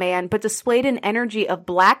as a man, but displayed an energy of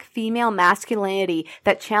black female masculinity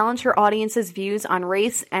that challenged her audience's views on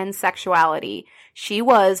race and sexuality. She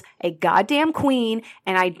was a goddamn queen,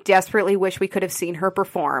 and I desperately wish we could have seen her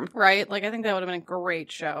perform. Right? Like, I think that would have been a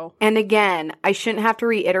great show. And again, I shouldn't have to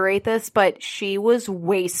reiterate this, but she was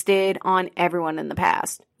wasted on everyone in the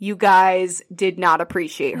past. You guys did not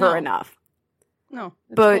appreciate her enough. No,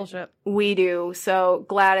 it's but bullshit. We do. So,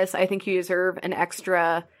 Gladys, I think you deserve an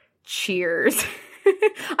extra cheers.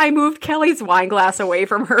 I moved Kelly's wine glass away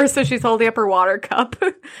from her, so she's holding up her water cup.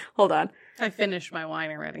 Hold on. I finished my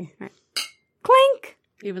wine already. Clink!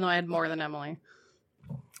 Even though I had more than Emily.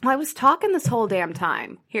 I was talking this whole damn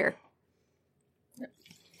time. Here.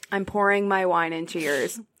 I'm pouring my wine into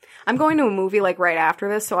yours. I'm going to a movie like right after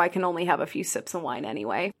this, so I can only have a few sips of wine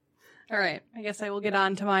anyway. All right. I guess I will get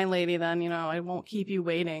on to my lady then. You know, I won't keep you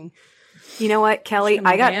waiting. You know what, Kelly?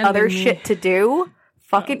 I got other shit to do.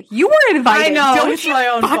 Fucking, you were invited. I know. Don't It's you my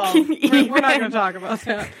own fault. We're not going to talk about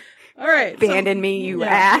that. All right. Abandon me, you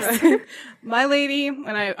ass. Right. My lady, and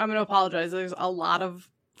I'm going to apologize. There's a lot of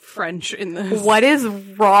French in this. What is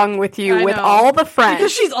wrong with you with know. all the French?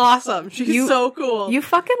 Because she's awesome. She's so cool. You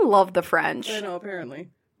fucking love the French. I know, apparently.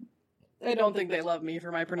 I don't think they love me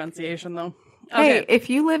for my pronunciation, though. Hey, Okay. if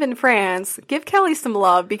you live in France, give Kelly some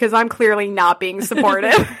love because I'm clearly not being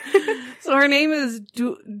supportive. So her name is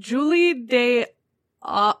Julie de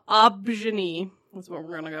Aubigny. That's what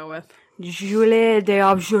we're going to go with. Julie de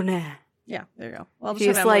Aubigny. Yeah, there you go. Well, I'll She just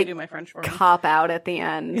just have Emily like do my French for me. cop out at the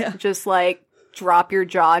end. Yeah. Just like drop your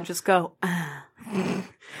jaw and just go.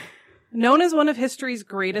 Known as one of history's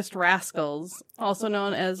greatest rascals, also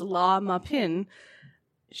known as La Maupin,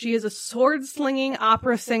 she is a sword-slinging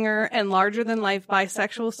opera singer and larger-than-life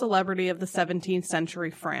bisexual celebrity of the 17th century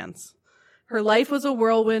France. Her life was a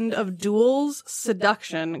whirlwind of duels,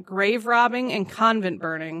 seduction, grave robbing, and convent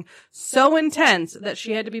burning, so intense that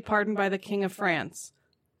she had to be pardoned by the King of France.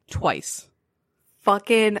 Twice.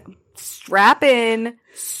 Fucking strap in,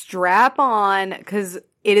 strap on, because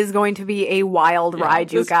it is going to be a wild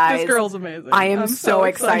ride, you guys. This girl's amazing. I am so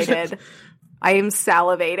excited. I am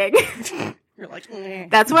salivating. You're like, eh.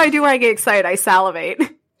 That's what I do when I get excited. I salivate.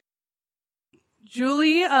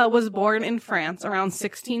 Julie was born in France around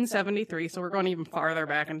 1673, so we're going even farther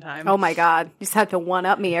back in time. Oh my god. You just have to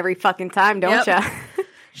one-up me every fucking time, don't ya?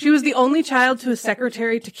 She was the only child to a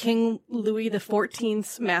secretary to King Louis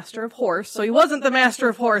XIV's Master of Horse. So he wasn't the Master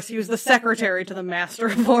of Horse, he was the secretary to the Master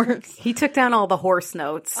of Horse. He took down all the horse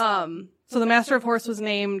notes. So the Master of Horse was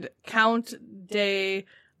named Count de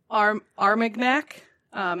Armagnac,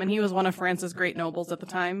 and he was one of France's great nobles at the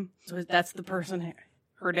time. So that's the person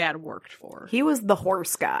her dad worked for. He was the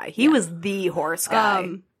horse guy. He was the horse guy.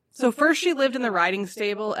 So first she lived in the riding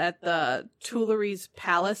stable at the Tuileries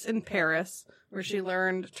Palace in Paris, where she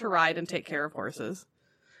learned to ride and take care of horses.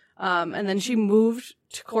 And then she moved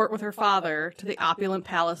to court with her father to the opulent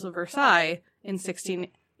Palace of Versailles in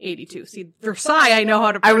 1682. See, Versailles I know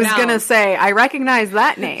how to pronounce. I was gonna say, I recognize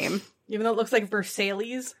that name. Even though it looks like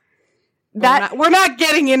Versailles. That We're not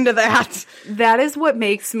getting into that. That is what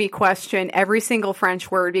makes me question every single French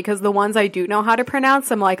word, because the ones I do know how to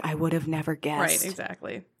pronounce, I'm like, I would have never guessed. Right,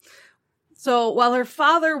 exactly. So while her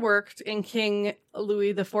father worked in King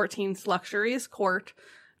Louis XIV's luxurious court,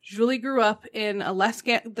 Julie grew up in the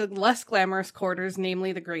less glamorous quarters,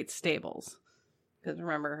 namely the great stables. Because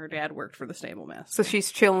remember, her dad worked for the stable master. So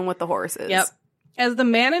she's chilling with the horses. Yep. As the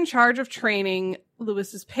man in charge of training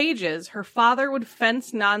Louis's pages, her father would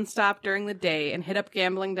fence nonstop during the day and hit up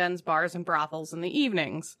gambling dens, bars, and brothels in the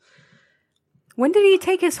evenings. When did he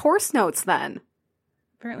take his horse notes then?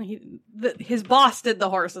 Apparently his boss did the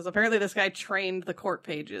horses. Apparently this guy trained the court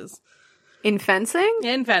pages. In fencing?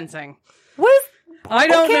 In fencing. What is... I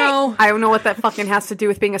don't know. I don't know what that fucking has to do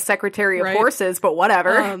with being a secretary of horses, but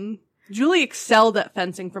whatever. Julie excelled at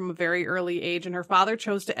fencing from a very early age, and her father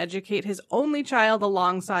chose to educate his only child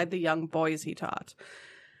alongside the young boys he taught.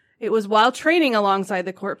 It was while training alongside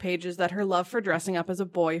the court pages that her love for dressing up as a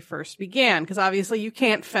boy first began, because obviously you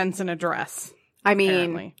can't fence in a dress. I mean,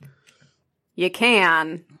 apparently. You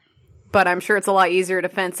can, but I'm sure it's a lot easier to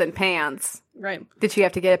fence in pants. Right. Did she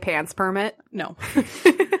have to get a pants permit? No.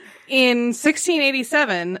 In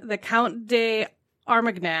 1687, the Count de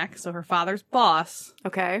Armagnac, so her father's boss,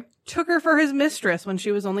 Okay. took her for his mistress when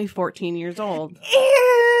she was only 14 years old. Ew!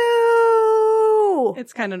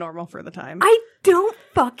 It's kind of normal for the time. I don't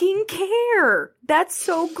fucking care. That's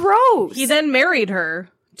so gross. He then married her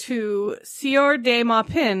to Sieur de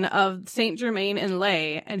Maupin of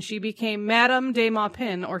Saint-Germain-en-Laye, and she became Madame de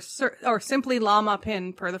Maupin, or simply La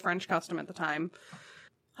Maupin, per the French custom at the time.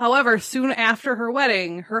 However, soon after her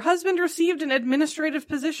wedding, her husband received an administrative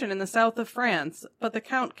position in the south of France, but the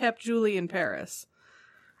Count kept Julie in Paris.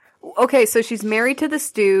 Okay, so she's married to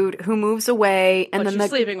this dude who moves away, and then she's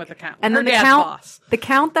sleeping with the Count. And then the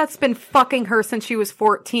Count that's been fucking her since she was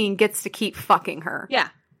 14 gets to keep fucking her. Yeah,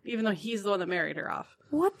 even though he's the one that married her off.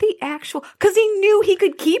 What the actual? Because he knew he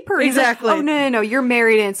could keep her. Exactly. He's like, oh no, you're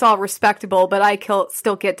married and it's all respectable, but I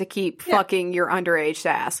still get to keep fucking your underage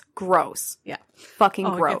ass. Gross. Yeah. Fucking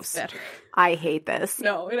It gross. gets better. I hate this.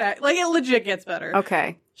 No, it legit gets better.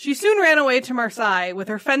 Okay. She soon ran away to Marseille with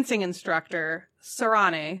her fencing instructor,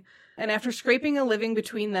 Sarane, and after scraping a living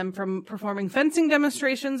between them from performing fencing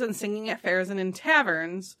demonstrations and singing at fairs and in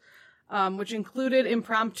taverns, which included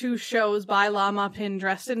impromptu shows by La Maupin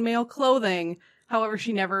dressed in male clothing. However,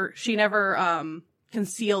 she never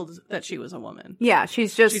concealed that she was a woman. Yeah, she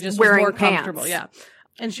just wearing more pants. Comfortable, yeah.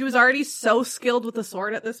 And she was already so skilled with the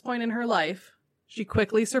sword at this point in her life. She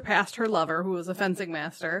quickly surpassed her lover, who was a fencing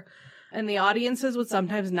master, and the audiences would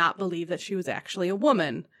sometimes not believe that she was actually a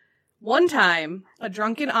woman. One time, a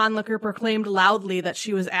drunken onlooker proclaimed loudly that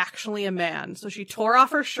she was actually a man, so she tore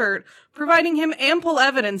off her shirt, providing him ample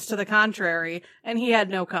evidence to the contrary, and he had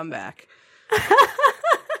no comeback.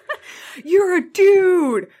 You're a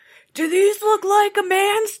dude! Do these look like a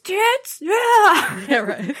man's tits? Yeah! Yeah,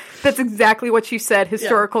 right. That's exactly what she said,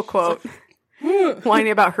 historical quote.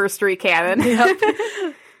 Whining about her street cannon.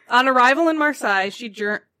 Yep. On arrival in Marseille, she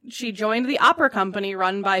joined the opera company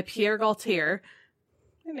run by Pierre Gaultier.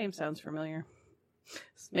 Her name sounds familiar.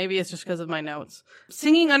 Maybe it's just because of my notes.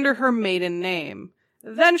 Singing under her maiden name.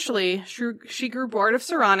 Eventually, she grew bored of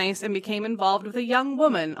Saranes and became involved with a young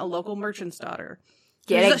woman, a local merchant's daughter.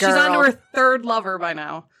 She's on to her third lover by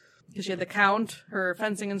now. Because she had the Count, her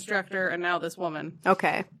fencing instructor, and now this woman.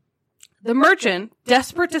 Okay. The merchant,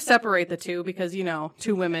 desperate to separate the two, because,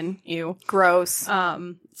 two women, gross,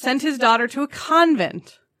 sent his daughter to a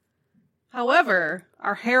convent. However,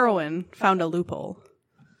 our heroine found a loophole.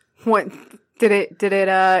 What did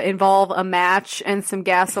it involve a match and some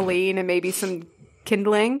gasoline and maybe some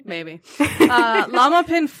kindling? Maybe. La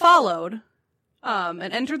Maupin followed,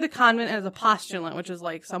 and entered the convent as a postulant, which is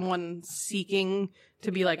like someone seeking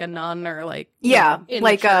to be like a nun or like, in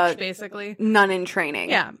like church, basically. Nun in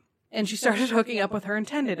training. Yeah. And she started hooking up with her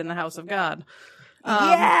intended in the house of God.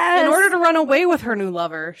 Yes! In order to run away with her new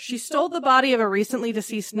lover, she stole the body of a recently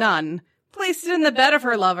deceased nun, placed it in the bed of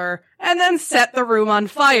her lover, and then set the room on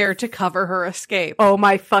fire to cover her escape. Oh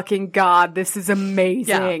my fucking God, this is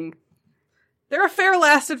amazing. Yeah. Their affair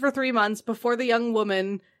lasted for 3 months before the young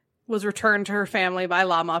woman was returned to her family by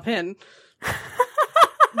La Maupin.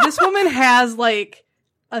 This woman has, like,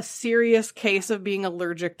 a serious case of being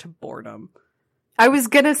allergic to boredom. I was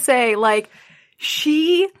gonna say, like,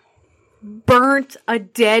 she burnt a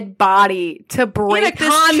dead body to break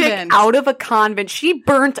this chick out of a convent. She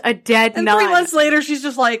burnt a dead nun. And 3 months later, she's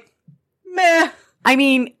just like, meh. I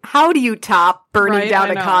mean, how do you top burning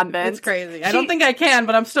down a convent? It's crazy. I don't think I can,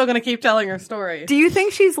 but I'm still gonna keep telling her story. Do you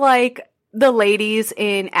think she's like the ladies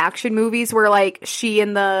in action movies where, like, she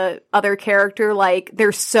and the other character, like,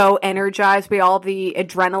 they're so energized by all the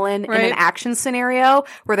adrenaline in an action scenario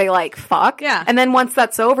where they, like, fuck? Yeah. And then once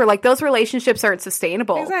that's over, like, those relationships aren't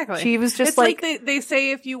sustainable. Exactly. She was just it's like they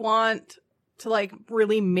say if you want to, like,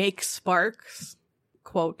 really make sparks,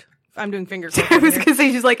 quote, I'm doing finger quotes. I was going to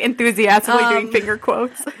say she's, like, enthusiastically doing finger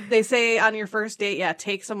quotes. They say on your first date,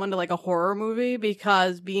 take someone to, like, a horror movie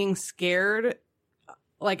because being scared,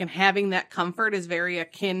 like, and having that comfort is very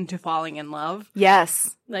akin to falling in love.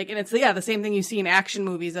 Yes. Like, and it's, the same thing you see in action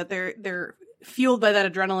movies, that they're fueled by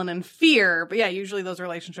that adrenaline and fear. But usually those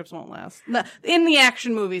relationships won't last. In the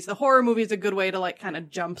action movies, the horror movie is a good way to, like, kind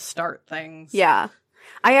of jumpstart things. Yeah.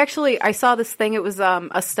 I saw this thing. It was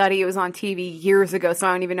a study. It was on TV years ago, so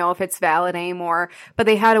I don't even know if it's valid anymore. But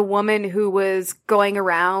they had a woman who was going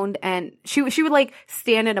around, and she would, like,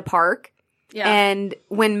 stand in a park. Yeah. And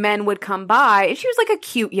when men would come by, and she was like a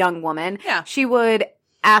cute young woman. Yeah. She would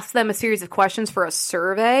ask them a series of questions for a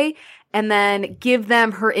survey and then give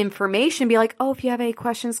them her information, be like, oh, if you have any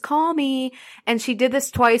questions, call me. And she did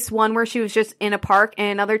this twice, one where she was just in a park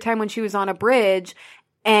and another time when she was on a bridge.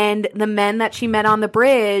 And the men that she met on the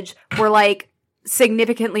bridge were, like,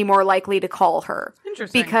 significantly more likely to call her.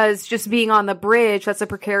 Interesting. Because just being on the bridge, that's a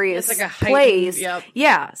precarious place. Yep.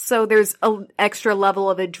 Yeah. So there's an extra level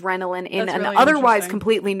of adrenaline in an otherwise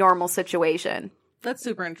completely normal situation. That's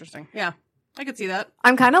super interesting. Yeah. I could see that.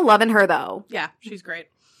 I'm kind of loving her, though. Yeah. She's great.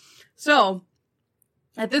 So,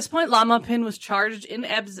 at this point, La Maupin was charged in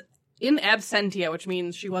absentia, which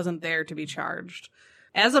means she wasn't there to be charged.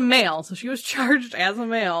 as a male. So she was charged as a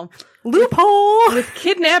male. Loophole! With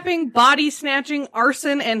kidnapping, body snatching,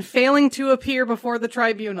 arson, and failing to appear before the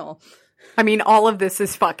tribunal. I mean, all of this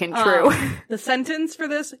is fucking true. The sentence for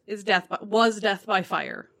this is death by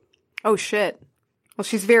fire. Oh, shit. Well,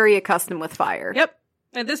 she's very accustomed with fire. Yep.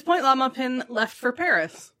 At this point, La Maupin left for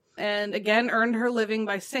Paris and again earned her living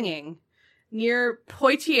by singing. Near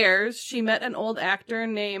Poitiers, she met an old actor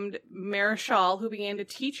named Maréchal who began to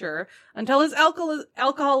teach her until his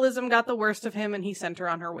alcoholism got the worst of him and he sent her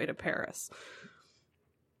on her way to Paris.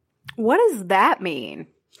 What does that mean?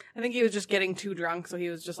 I think he was just getting too drunk, so he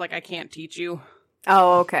was just like, I can't teach you.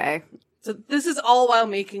 Oh, okay. So this is all while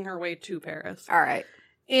making her way to Paris. All right.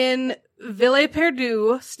 In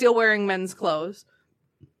Villeperdue, still wearing men's clothes,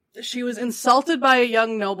 she was insulted by a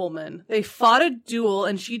young nobleman. They fought a duel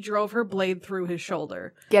and she drove her blade through his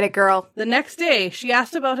shoulder. Get it, girl. The next day, she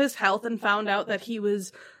asked about his health and found out that he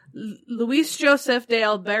was Louis Joseph de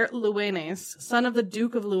Albert Louenes, son of the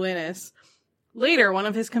Duke of Louenes. Later, one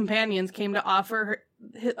of his companions came to offer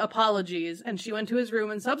her apologies, and she went to his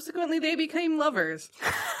room, and subsequently they became lovers.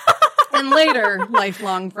 And later,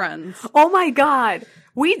 lifelong friends. Oh my god.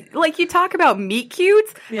 You talk about meet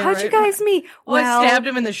cutes? Yeah, How'd right? you guys meet? Well, I stabbed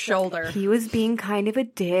him in the shoulder. He was being kind of a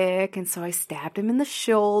dick, and so I stabbed him in the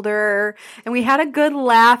shoulder. And we had a good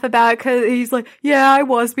laugh about it, because he's like, yeah, I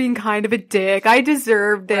was being kind of a dick. I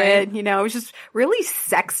deserved it. Right. You know, it was just really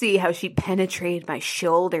sexy how she penetrated my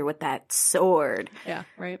shoulder with that sword. Yeah,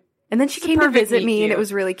 right. And then she It's a came to perfect visit meet me, and cute. it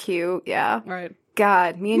was really cute. Yeah. Right.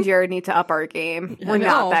 God, me and Jared need to up our game. I We're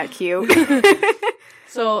not know. that cute.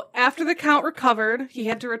 So, after the Count recovered, he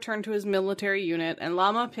had to return to his military unit, and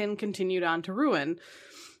La Maupin continued on to Rouen.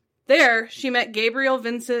 There, she met Gabriel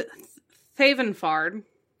Vincent Thévenard,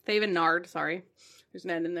 there's an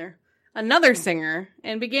N in there, another singer,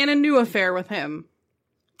 and began a new affair with him.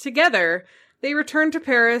 Together, they returned to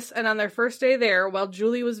Paris, and on their first day there, while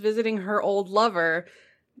Julie was visiting her old lover,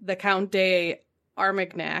 the Count de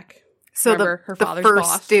Armagnac, So remember, her the father's first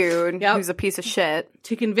boss. dude Yep. who's a piece of shit.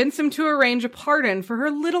 to convince him to arrange a pardon for her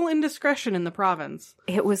little indiscretion in the province.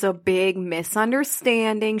 It was a big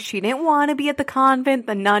misunderstanding. She didn't want to be at the convent.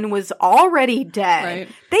 The nun was already dead. Right.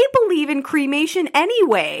 They believe in cremation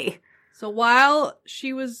anyway. So while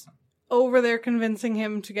she was over there convincing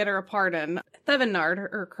him to get her a pardon, Thévenard,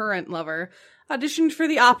 her current lover, auditioned for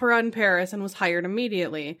the opera in Paris and was hired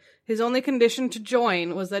immediately. His only condition to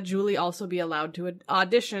join was that Julie also be allowed to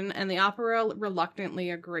audition, and the opera reluctantly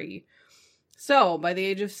agreed. So, by the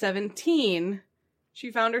age of 17,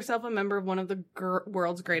 she found herself a member of one of the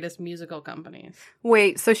world's greatest musical companies.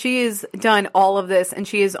 Wait, so she has done all of this and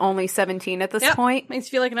she is only 17 at this Yep. point? Makes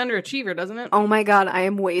you feel like an underachiever, doesn't it? Oh my god, I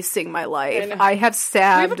am wasting my I life. know. I have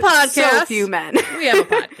stabbed We have a so podcast. few men. We have a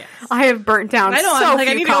podcast. I have burnt down I know, so I'm like,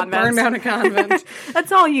 I few need to go burn convents. down a convent.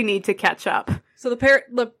 That's all you need to catch up. So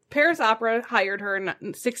the Paris Opera hired her in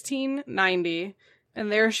 1690,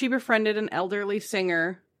 and there she befriended an elderly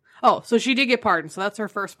singer. Oh, so she did get pardoned. So that's her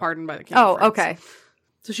first pardon by the king. Oh, of France. okay.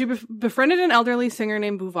 So she befriended an elderly singer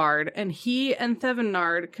named Bouvard, and he and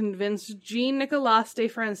Thévenard convinced Jean-Nicolas de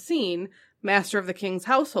Francine, master of the king's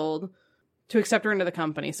household, to accept her into the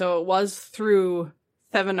company. So it was through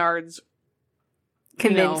Thévenard's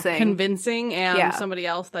convincing and somebody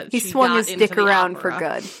else that He she swung got his into dick the around opera. for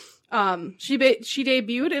good. She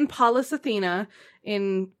debuted in Pallas Athena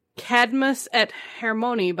in Cadmus et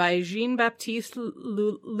Harmonie by Jean-Baptiste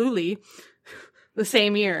Lully the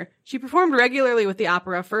same year. She performed regularly with the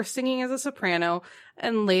opera, first singing as a soprano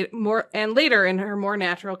and later in her more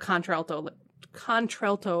natural contralto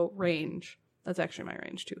range. That's actually my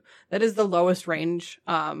range too. That is the lowest range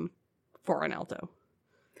for an alto.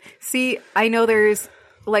 See, I know there's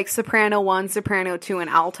like soprano 1, soprano 2, and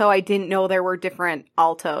alto. I didn't know there were different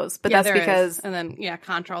altos, but Yeah, that's there because... is. And then,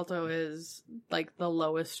 contralto is like the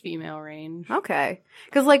lowest female range. Okay.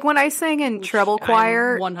 Because like when I sang in treble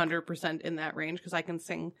choir... I'm 100% in that range because I can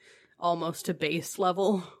sing almost to bass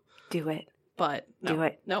level. Do it. But no. Do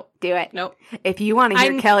it. Nope. Do it. Nope. If you want to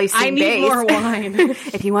hear Kelly sing I need bass... more wine.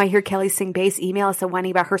 If you want to hear Kelly sing bass, email us at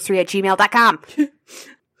whiningaboutherstory@gmail.com.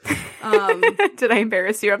 Did I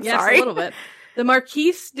embarrass you? I'm Yes, sorry. a little bit. The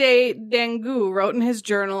Marquis de Dangu wrote in his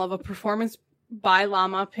journal of a performance by La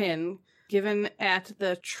Maupin given at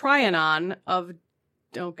the Trianon of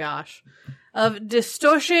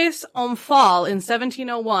Destoches Omphal in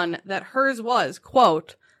 1701 that hers was,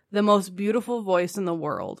 quote, the most beautiful voice in the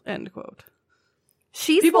world, end quote.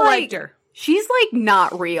 People liked her. She's like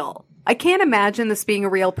not real. I can't imagine this being a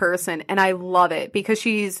real person, and I love it because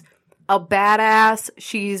she's a badass.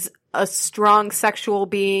 She's a strong sexual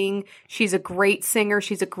being. She's a great singer.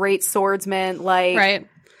 She's a great swordsman. Like, Right.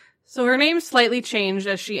 So her name slightly changed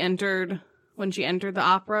when she entered the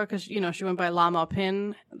opera, because, you know, she went by La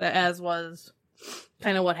Maupin, as was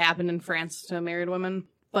kind of what happened in France to married women.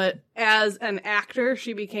 But as an actor,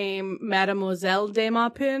 she became Mademoiselle de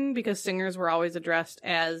Maupin, because singers were always addressed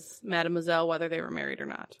as Mademoiselle, whether they were married or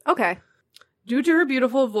not. Okay. Due to her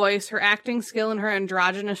beautiful voice, her acting skill, and her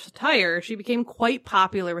androgynous attire, she became quite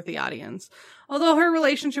popular with the audience, although her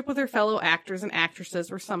relationship with her fellow actors and actresses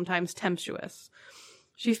were sometimes tempestuous.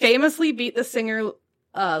 She famously beat the singer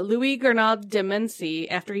Louis Gernald de Mency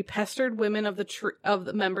after he pestered women of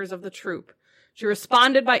the members of the troupe. She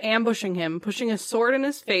responded by ambushing him, pushing a sword in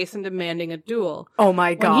his face, and demanding a duel. Oh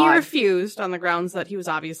my God. When he refused, on the grounds that he was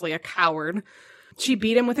obviously a coward, she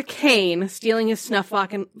beat him with a cane, stealing his snuff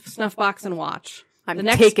box and watch.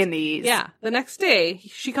 Taking these. Yeah. The next day,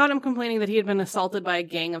 she caught him complaining that he had been assaulted by a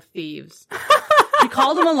gang of thieves. She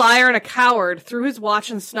called him a liar and a coward, threw his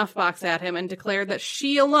watch and snuff box at him, and declared that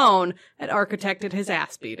she alone had architected his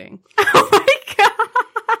ass beating. Oh my God.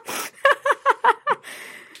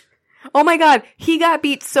 Oh my God. He got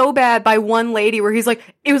beat so bad by one lady where he's like,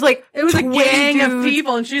 it was a gang dudes. of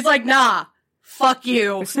people, and she's like, nah. Fuck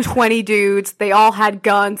you. It was 20 dudes. They all had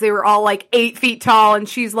guns. They were all like 8 feet tall. And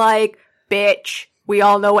she's like, bitch, we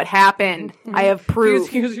all know what happened. I have proof.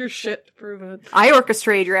 Here's your shit to prove it. I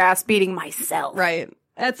orchestrated your ass beating myself. Right.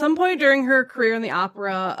 At some point during her career in the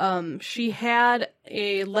opera, she had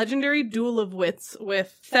a legendary duel of wits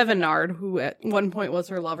with Thevenard, who at one point was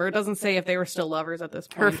her lover. It doesn't say if they were still lovers at this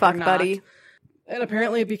point. Her fuck buddy. And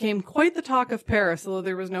apparently it became quite the talk of Paris, although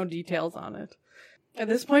there was no details on it. At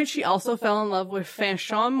this point, she also fell in love with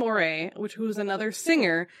Fanchon Moret, who was another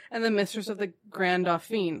singer and the mistress of the Grand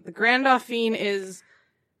Dauphin. The Grand Dauphin is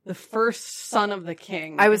the first son of the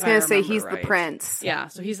king. I was going to say he's the prince. Yeah,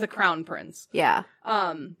 so he's the crown prince. Yeah.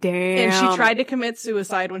 Damn. And she tried to commit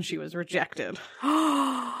suicide when she was rejected.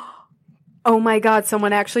 Oh my God,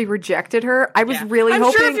 someone actually rejected her? I was really hoping...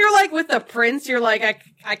 I'm sure if you're like with the prince, you're like,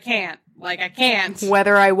 I can't. Like, I can't.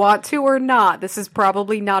 Whether I want to or not, this is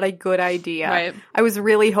probably not a good idea. Right. I was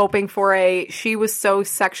really hoping for she was so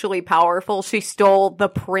sexually powerful, she stole the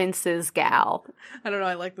prince's gal. I don't know,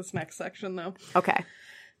 I like this next section, though. Okay.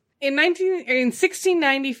 In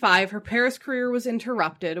 1695, her Paris career was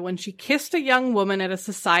interrupted when she kissed a young woman at a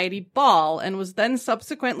society ball and was then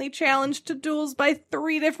subsequently challenged to duels by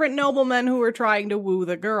 3 different noblemen who were trying to woo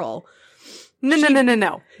the girl.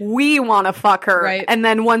 No. We want to fuck her. Right. And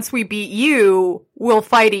then once we beat you, we'll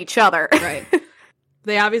fight each other. Right.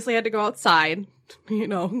 They obviously had to go outside, you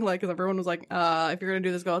know, like, 'cause everyone was like, if you're going to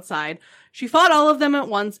do this, go outside. She fought all of them at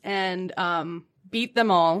once and, beat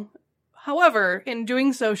them all. However, in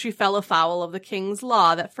doing so, she fell afoul of the king's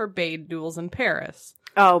law that forbade duels in Paris.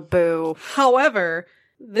 Oh, boo. However,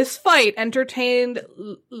 this fight entertained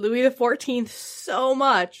Louis XIV so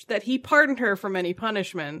much that he pardoned her from any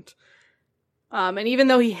punishment. And even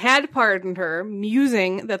though he had pardoned her,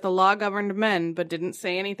 musing that the law governed men but didn't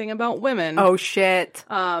say anything about women. Oh, shit.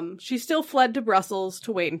 She still fled to Brussels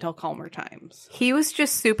to wait until calmer times. He was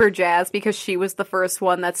just super jazzed because she was the first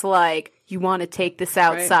one that's like, you want to take this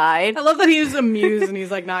outside? Right. I love that he was amused and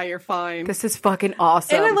he's like, nah, you're fine. This is fucking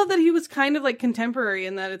awesome. And I love that he was kind of like contemporary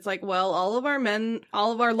in that it's like, well, all of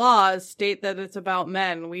our laws state that it's about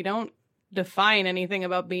men. We don't define anything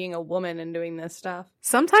about being a woman and doing this stuff.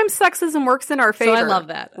 Sometimes sexism works in our favor. So I love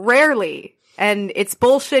that. Rarely. And it's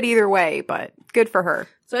bullshit either way, but good for her.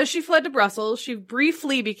 So as she fled to Brussels, she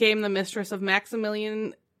briefly became the mistress of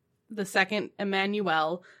Maximilian II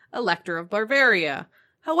Emmanuel, Elector of Bavaria.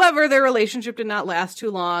 However, their relationship did not last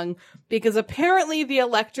too long because apparently the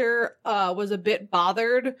Elector was a bit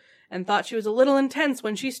bothered and thought she was a little intense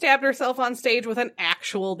when she stabbed herself on stage with an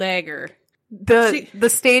actual dagger. The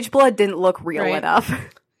stage blood didn't look real enough.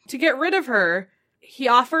 To get rid of her, he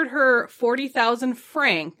offered her 40,000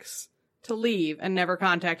 francs to leave and never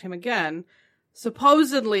contact him again.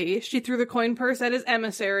 Supposedly, she threw the coin purse at his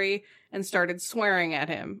emissary and started swearing at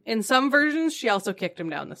him. In some versions, she also kicked him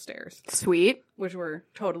down the stairs. Sweet. Which were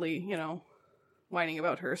totally, whining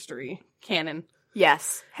about her history. Canon.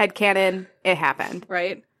 Yes. Headcanon. It happened.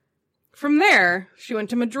 Right? From there, she went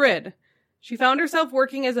to Madrid. She found herself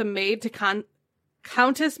working as a maid to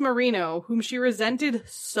Countess Marino, whom she resented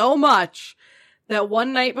so much that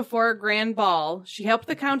one night before a grand ball, she helped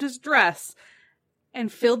the Countess dress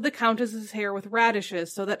and filled the Countess's hair with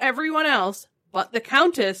radishes so that everyone else but the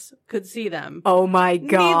Countess could see them. Oh my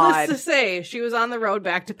God. Needless to say, she was on the road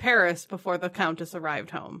back to Paris before the Countess arrived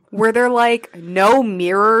home. Were there, no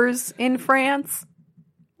mirrors in France?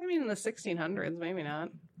 I mean, in the 1600s, maybe not.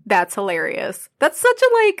 That's hilarious. That's such a,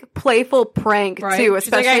 like, playful prank, right? too. She's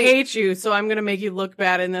Especially, like, I hate you, so I'm gonna make you look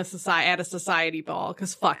bad in a society ball,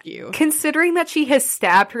 because fuck you. Considering that she has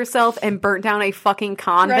stabbed herself and burnt down a fucking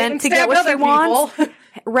convent and to get what she wants, people.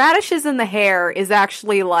 radishes in the hair is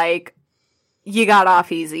actually, like, you got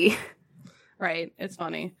off easy. Right. It's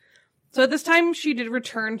funny. So at this time, she did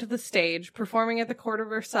return to the stage, performing at the court of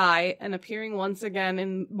Versailles and appearing once again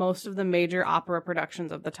in most of the major opera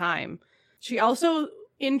productions of the time. She also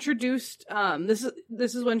introduced,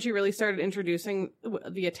 this is when she really started introducing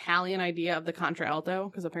the Italian idea of the contralto,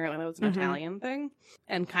 because apparently that was an Italian thing,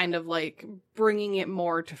 and kind of like bringing it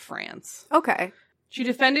more to France. Okay. She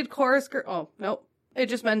defended chorus oh, nope. It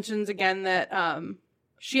just mentions again that,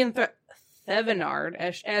 she and Thevenard,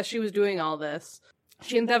 as she was doing all this,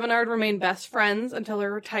 she and Thevenard remained best friends until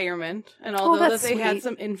her retirement, and although that they had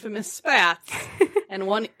some infamous spats,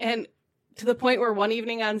 and to the point where one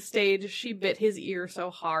evening on stage, she bit his ear so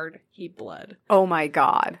hard, he bled. Oh my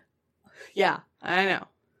God. Yeah, I know.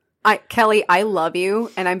 Kelly, I love you,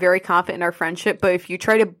 and I'm very confident in our friendship, but if you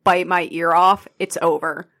try to bite my ear off, it's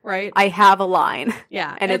over. Right? I have a line.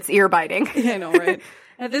 Yeah. And it's ear biting. I know, right?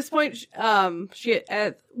 At this point, she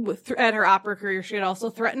at her opera career, she had also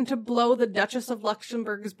threatened to blow the Duchess of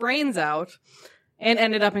Luxembourg's brains out, and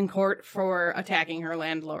ended up in court for attacking her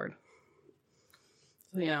landlord.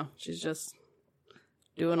 So, you know, she's just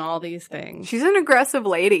doing all these things. She's an aggressive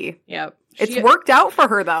lady. Yep. It's worked out for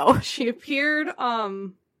her, though. She appeared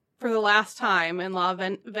for the last time in La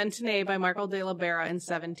Ventine by Marco della Barra in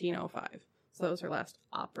 1705. So that was her last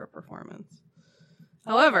opera performance.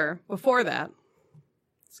 However, before that,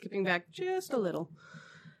 skipping back just a little,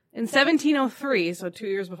 in 1703, so 2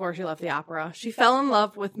 years before she left the opera, she fell in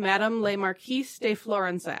love with Madame la Marquise de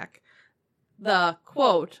Florensac, the,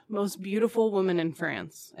 quote, most beautiful woman in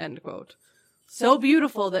France, end quote. So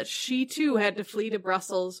beautiful that she, too, had to flee to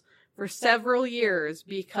Brussels for several years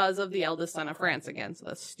because of the eldest son of France again. So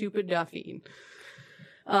the stupid Dauphine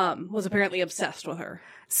was apparently obsessed with her.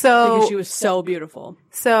 Because she was so beautiful.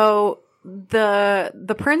 So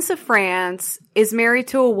the Prince of France is married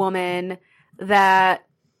to a woman that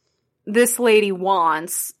this lady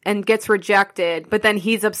wants and gets rejected, but then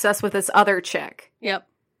he's obsessed with this other chick. Yep.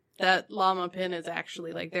 That Lama Pin is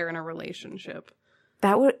actually, like, they're in a relationship.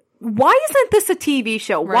 Why isn't this a TV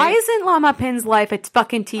show? Right? Why isn't Lama Pin's life a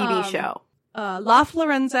fucking TV show? La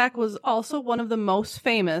Florensac was also one of the most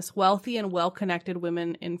famous, wealthy, and well-connected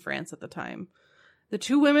women in France at the time. The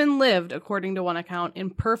two women lived, according to one account,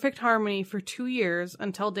 in perfect harmony for 2 years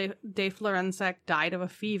until de Florensac died of a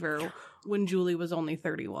fever when Julie was only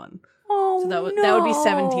 31. Oh, so that would be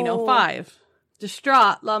 1705.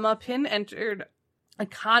 Distraught, Lama Pin entered a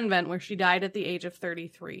convent where she died at the age of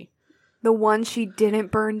 33. The one she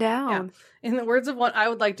didn't burn down. Yeah. In the words of one, I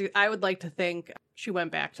would like to think she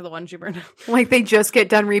went back to the one she burned down. Like they just get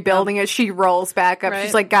done rebuilding it. She rolls back up. Right?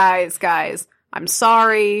 She's like, guys, I'm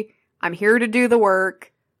sorry. I'm here to do the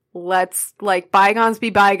work. Let's, like, bygones be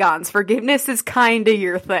bygones. Forgiveness is kind of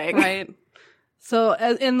your thing. Right. So,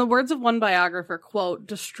 in the words of one biographer, quote,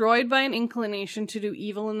 destroyed by an inclination to do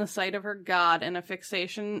evil in the sight of her God and a fixed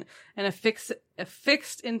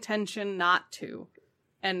intention not to,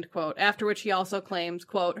 end quote. After which he also claims,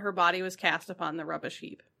 quote, her body was cast upon the rubbish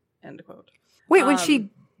heap, end quote. Wait,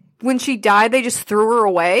 when she died, they just threw her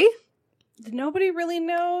away? Nobody really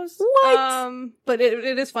knows. What? But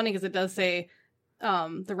it is funny because it does say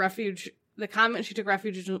the convent she took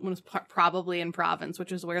refuge in was probably in Provence,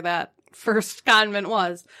 which is where that first convent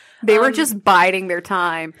was. They were just biding their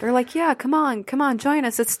time. They're like, yeah, come on, join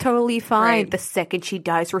us. It's totally fine. Right. The second she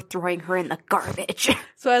dies, we're throwing her in the garbage.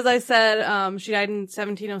 So as I said, she died in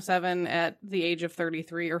 1707 at the age of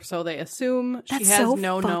 33 or so, they assume. That's she has so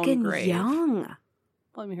no known grave. Young.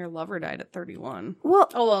 Well, I mean, her lover died at 31.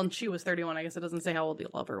 Well, and she was 31. I guess it doesn't say how old the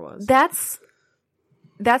lover was. That's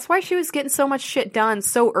why she was getting so much shit done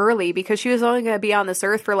so early, because she was only going to be on this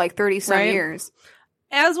earth for like 30-some years.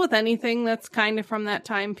 As with anything that's kind of from that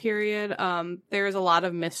time period, there's a lot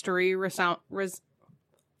of mystery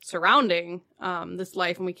surrounding this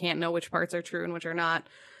life, and we can't know which parts are true and which are not.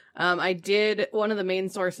 One of the main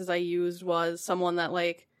sources I used was someone that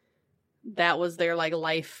was their, like,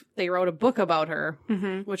 life. They wrote a book about her,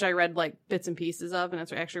 which I read, like, bits and pieces of, and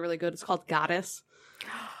it's actually really good. It's called Goddess.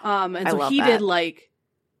 And so he did, like,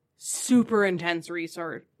 super intense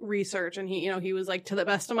research, and he was like, to the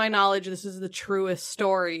best of my knowledge, this is the truest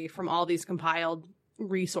story from all these compiled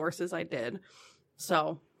resources I did.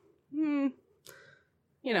 So, it's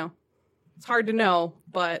hard to know,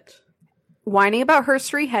 but whining about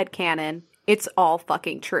herstory headcanon, it's all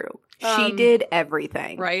fucking true. She did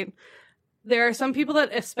everything. Right. There are some people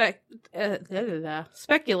that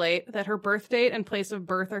speculate that her birth date and place of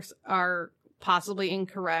birth are possibly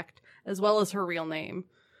incorrect, as well as her real name.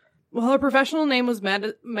 Well, her professional name was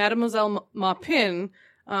Mademoiselle Maupin,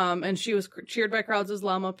 and she was cheered by crowds as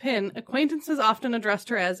La Maupin. Acquaintances often addressed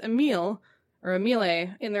her as Emile, or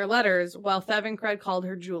Emile, in their letters, while Thevencred called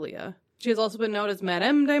her Julia. She has also been known as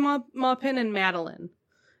Madame de Maupin and Madeline,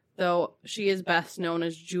 though she is best known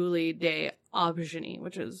as Julie de Aubigny,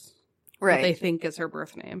 which is what they think is her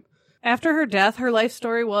birth name. After her death, her life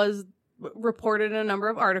story was reported in a number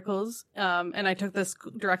of articles, and I took this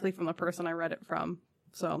directly from the person I read it from.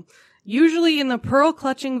 So, usually in the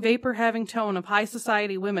pearl-clutching, vapor-having tone of high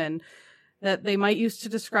society women that they might use to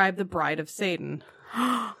describe the bride of Satan.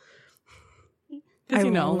 Because,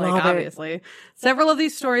 obviously. Several of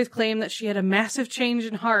these stories claim that she had a massive change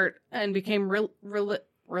in heart and became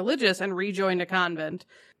religious and rejoined a convent.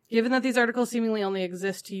 Given that these articles seemingly only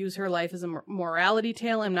exist to use her life as a morality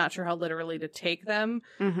tale, I'm not sure how literally to take them.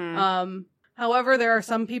 Mm-hmm. However, there are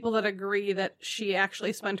some people that agree that she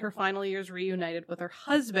actually spent her final years reunited with her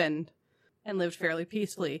husband and lived fairly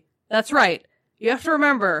peacefully. That's right. You have to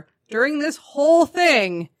remember, during this whole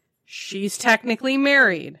thing, she's technically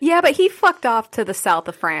married. Yeah, but he fucked off to the south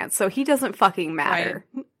of France, so he doesn't fucking matter.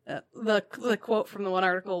 Right. The quote from the one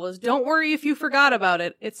article was, "Don't worry if you forgot about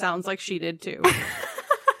it. It sounds like she did too."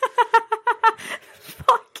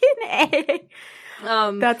 A.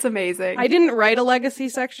 That's amazing. I didn't write a legacy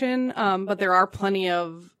section, but there are plenty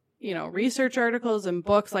of, research articles and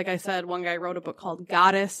books. Like I said, one guy wrote a book called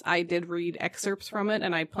Goddess. I did read excerpts from it,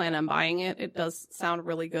 and I plan on buying it. It does sound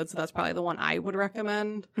really good, so that's probably the one I would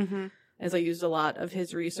recommend, as I used a lot of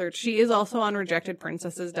his research. She is also on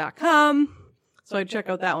rejectedprincesses.com, so I'd check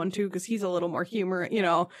out that one too, because he's a little more humor.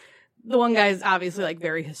 The one guy's obviously like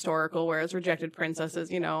very historical, whereas Rejected Princesses,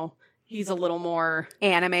 he's a little more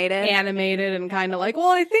animated and kind of like, well,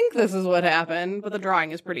 I think this is what happened. But the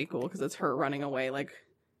drawing is pretty cool because it's her running away, like,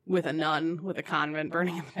 with a nun, with a convent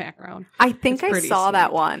burning in the background. I think I saw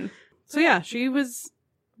that one. So yeah, she was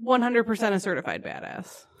 100% a certified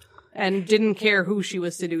badass and didn't care who she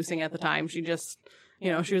was seducing at the time. She just,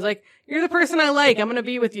 she was like, you're the person I like. I'm going to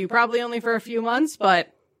be with you. Probably only for a few months,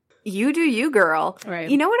 but... You do you, girl. Right.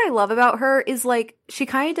 You know what I love about her is, like, she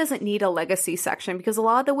kind of doesn't need a legacy section because a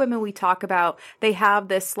lot of the women we talk about, they have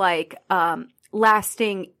this, like,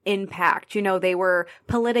 lasting impact. They were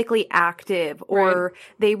politically active or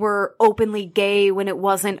they were openly gay when it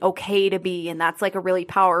wasn't okay to be. And that's like a really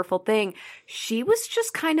powerful thing. She was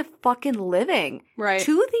just kind of fucking living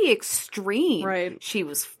to the extreme. Right. She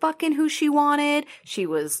was fucking who she wanted. She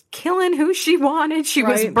was killing who she wanted. She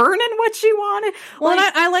was burning what she wanted. Well, and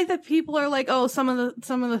I like that people are like, oh, some of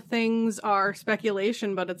the things are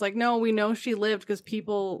speculation, but it's like, no, we know she lived because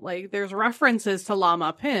people, like, there's references to La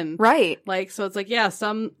Maupin. Right. Like, so it's like, yeah,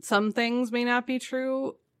 some things may not be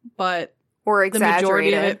true, but or the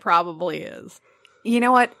majority of it probably is. You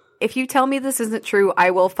know what? If you tell me this isn't true,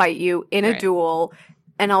 I will fight you in a duel,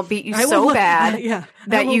 and I'll beat you so bad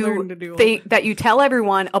that you tell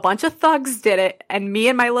everyone a bunch of thugs did it, and me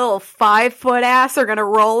and my little 5-foot ass are gonna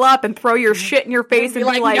roll up and throw your shit in your face and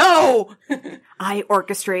be like, no! I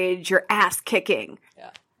orchestrated your ass kicking.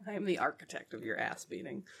 Yeah, I am the architect of your ass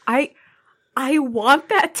beating. I want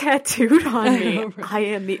that tattooed on me. I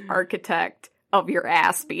am the architect of your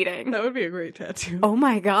ass beating. That would be a great tattoo. Oh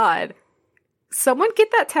my God. Someone get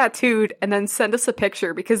that tattooed and then send us a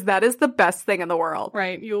picture because that is the best thing in the world.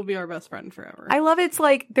 Right. You will be our best friend forever. I love it. It's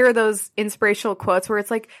like there are those inspirational quotes where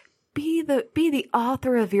it's like, be the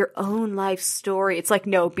author of your own life story. It's like,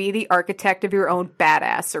 no, be the architect of your own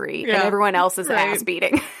badassery and everyone else's ass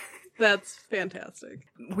beating. That's fantastic.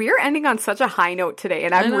 We're ending on such a high note today,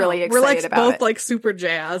 and I'm really excited about it. We're like both like super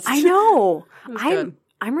jazzed. I know.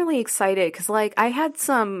 I'm really excited because like I had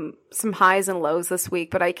some highs and lows this week,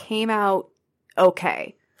 but I came out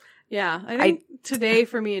okay. Yeah, I think today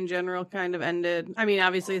for me in general kind of ended. I mean,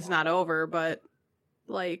 obviously it's not over, but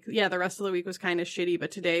like, yeah, the rest of the week was kind of shitty, but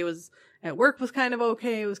today was at work was kind of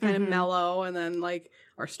okay. It was kind of mellow, and then like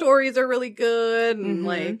our stories are really good, and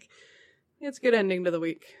like it's a good ending to the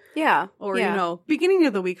week. Yeah. Or, beginning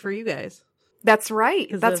of the week for you guys. That's right.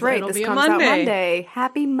 That's right. This comes out Monday.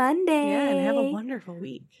 Happy Monday. Yeah, and have a wonderful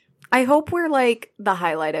week. I hope we're like the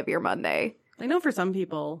highlight of your Monday. I know for some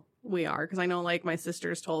people we are, because I know like my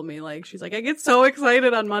sister's told me, like, she's like, I get so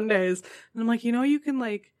excited on Mondays. And I'm like, you can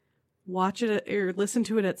like watch it or listen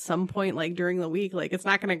to it at some point, like during the week. Like, it's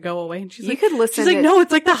not going to go away. And she's like, could listen. She's like, no,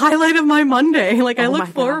 it's like the highlight of my Monday. Like, I look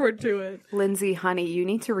forward to it. Lindsay, honey, you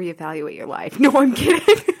need to reevaluate your life. No, I'm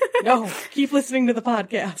kidding. No, keep listening to the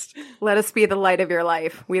podcast. Let us be the light of your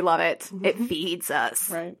life. We love it. It feeds us.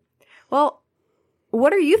 Right. Well,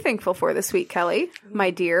 what are you thankful for this week, Kelly?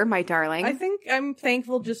 My dear, my darling. I think I'm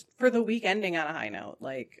thankful just for the week ending on a high note,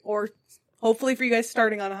 or hopefully for you guys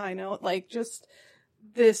starting on a high note, just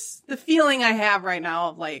the feeling I have right now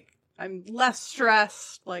of I'm less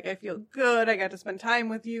stressed, I feel good, I got to spend time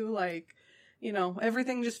with you,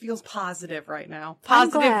 everything just feels positive right now.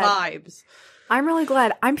 Positive vibes. I'm really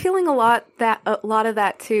glad. I'm feeling a lot of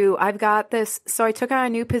that too. I've got this. So I took on a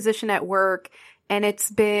new position at work, and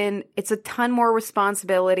it's a ton more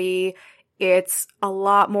responsibility. It's a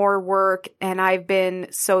lot more work, and I've been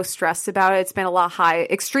so stressed about it. It's been a lot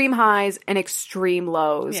extreme highs and extreme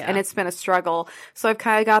lows, and it's been a struggle. So I've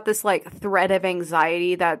kind of got this thread of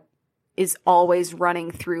anxiety that is always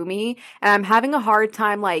running through me, and I'm having a hard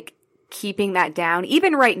time keeping that down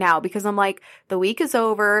even right now, because I'm the week is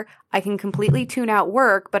over. I can completely tune out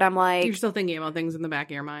work, but I'm you're still thinking about things in the back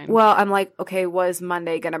of your mind. Well, I'm okay, what is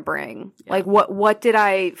Monday gonna bring? Yeah. What did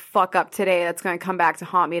I fuck up today that's gonna come back to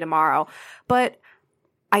haunt me tomorrow? But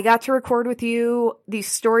I got to record with you. These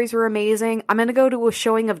stories were amazing. I'm gonna go to a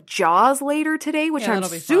showing of Jaws later today, which I'm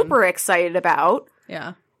super excited about.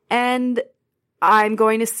 Yeah. And I'm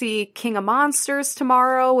going to see King of Monsters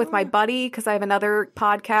tomorrow with my buddy, because I have another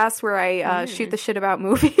podcast where I shoot the shit about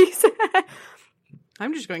movies.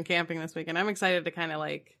 I'm just going camping this weekend. I'm excited to kind of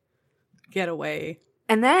get away.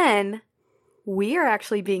 And then we are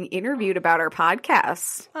actually being interviewed about our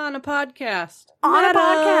podcast. On a podcast.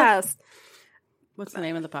 What's the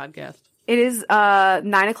name of the podcast? It is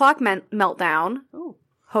 9 o'clock Meltdown. Ooh.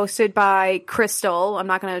 Hosted by Crystal. I'm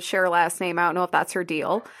not going to share her last name. I don't know if that's her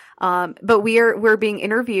deal. But we're being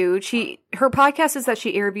interviewed. Her podcast is that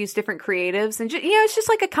she interviews different creatives, and it's just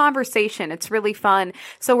a conversation. It's really fun.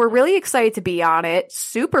 So we're really excited to be on it.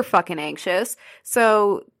 Super fucking anxious.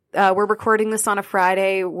 So we're recording this on a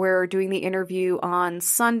Friday. We're doing the interview on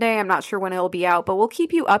Sunday. I'm not sure when it'll be out, but we'll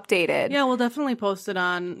keep you updated. Yeah, we'll definitely post it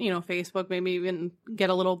on, Facebook, maybe even get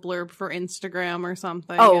a little blurb for Instagram or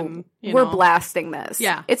something. Oh, we're blasting this.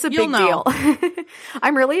 Yeah. It's a big deal.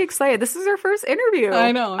 I'm really excited. This is our first interview.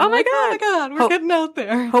 I know. Oh my God. We're getting out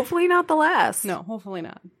there. Hopefully not the last. No, hopefully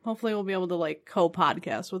not. Hopefully we'll be able to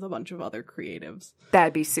co-podcast with a bunch of other creatives.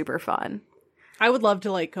 That'd be super fun. I would love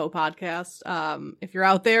to co-podcast. If you're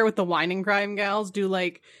out there with the Wine and Crime Gals, do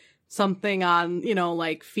something on,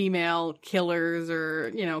 female killers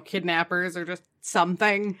or, kidnappers or just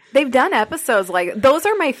something. They've done episodes those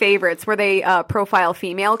are my favorites, where they profile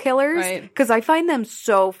female killers, because I find them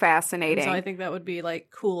so fascinating. And so I think that would be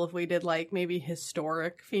cool if we did maybe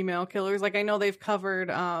historic female killers. I know they've covered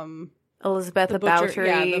Elizabeth of Bathory.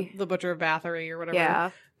 Yeah, the Butcher of Bathory or whatever. Yeah.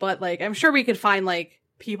 But I'm sure we could find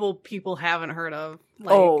people haven't heard of.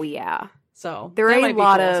 Oh yeah. So there are a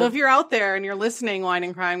lot of. So if you're out there and you're listening, Wine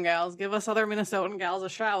and Crime Gals, give us other Minnesotan gals a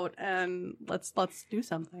shout, and let's do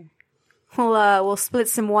something. We'll split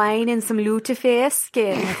some wine and some lutefisk.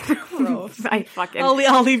 Gross. I fucking.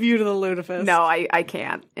 I'll leave you to the lutefisk. No, I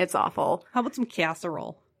can't. It's awful. How about some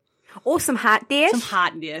casserole? Oh, some hot dish. Some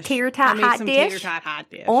hot dish. Tater tot hot dish. Tater tot hot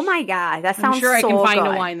dish. Oh my God, that sounds. I'm sure so I can find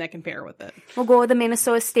good. a wine that can pair with it. We'll go to the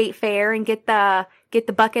Minnesota State Fair and get the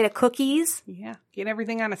bucket of cookies. Yeah, get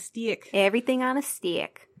everything on a stick. Everything on a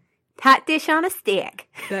stick. Hot dish on a stick.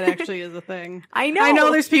 That actually is a thing. I know. I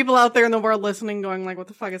know there's people out there in the world listening going what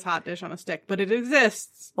the fuck is hot dish on a stick? But it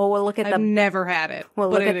exists. Well, we'll look at I've never had it. We'll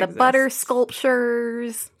look at the butter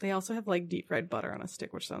sculptures. They also have deep fried butter on a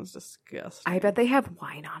stick, which sounds disgusting. I bet they have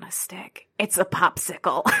wine on a stick. It's a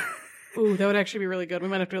popsicle. Ooh, that would actually be really good. We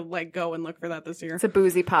might have to go and look for that this year. It's a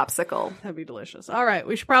boozy popsicle. That'd be delicious. All right,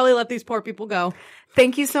 we should probably let these poor people go.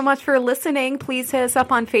 Thank you so much for listening. Please hit us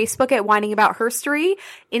up on Facebook at Whining About Herstory,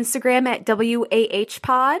 Instagram at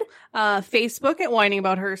WAHpod, Facebook at Whining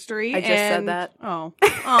About Herstory. I just said that. Oh,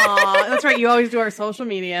 that's right. You always do our social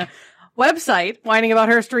media. Website,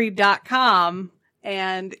 whiningaboutherstory.com,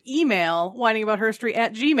 and email,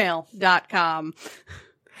 whiningaboutherstory@gmail.com.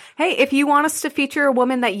 Hey, if you want us to feature a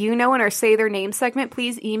woman that you know in our Say Their Name segment,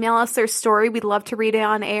 please email us their story. We'd love to read it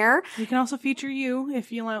on air. We can also feature you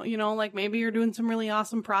if you maybe you're doing some really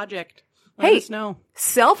awesome project. Let us know.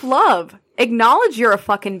 Self-love. Acknowledge you're a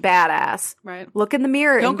fucking badass. Right. Look in the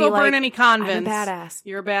mirror Don't and be go burn any convents. I'm a badass.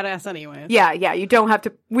 You're a badass anyway. Yeah, you don't have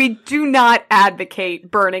to. We do not advocate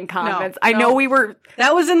burning convents. No, I know we were.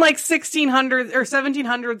 That was in 1600s or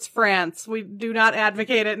 1700s France. We do not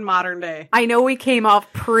advocate it in modern day. I know we came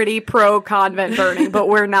off pretty pro convent burning, but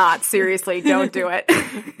we're not. Seriously, don't do it.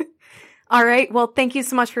 All right. Well, thank you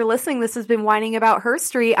so much for listening. This has been Whining About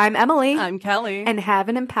Herstory. I'm Emily. I'm Kelly. And have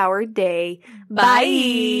an empowered day.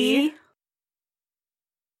 Bye.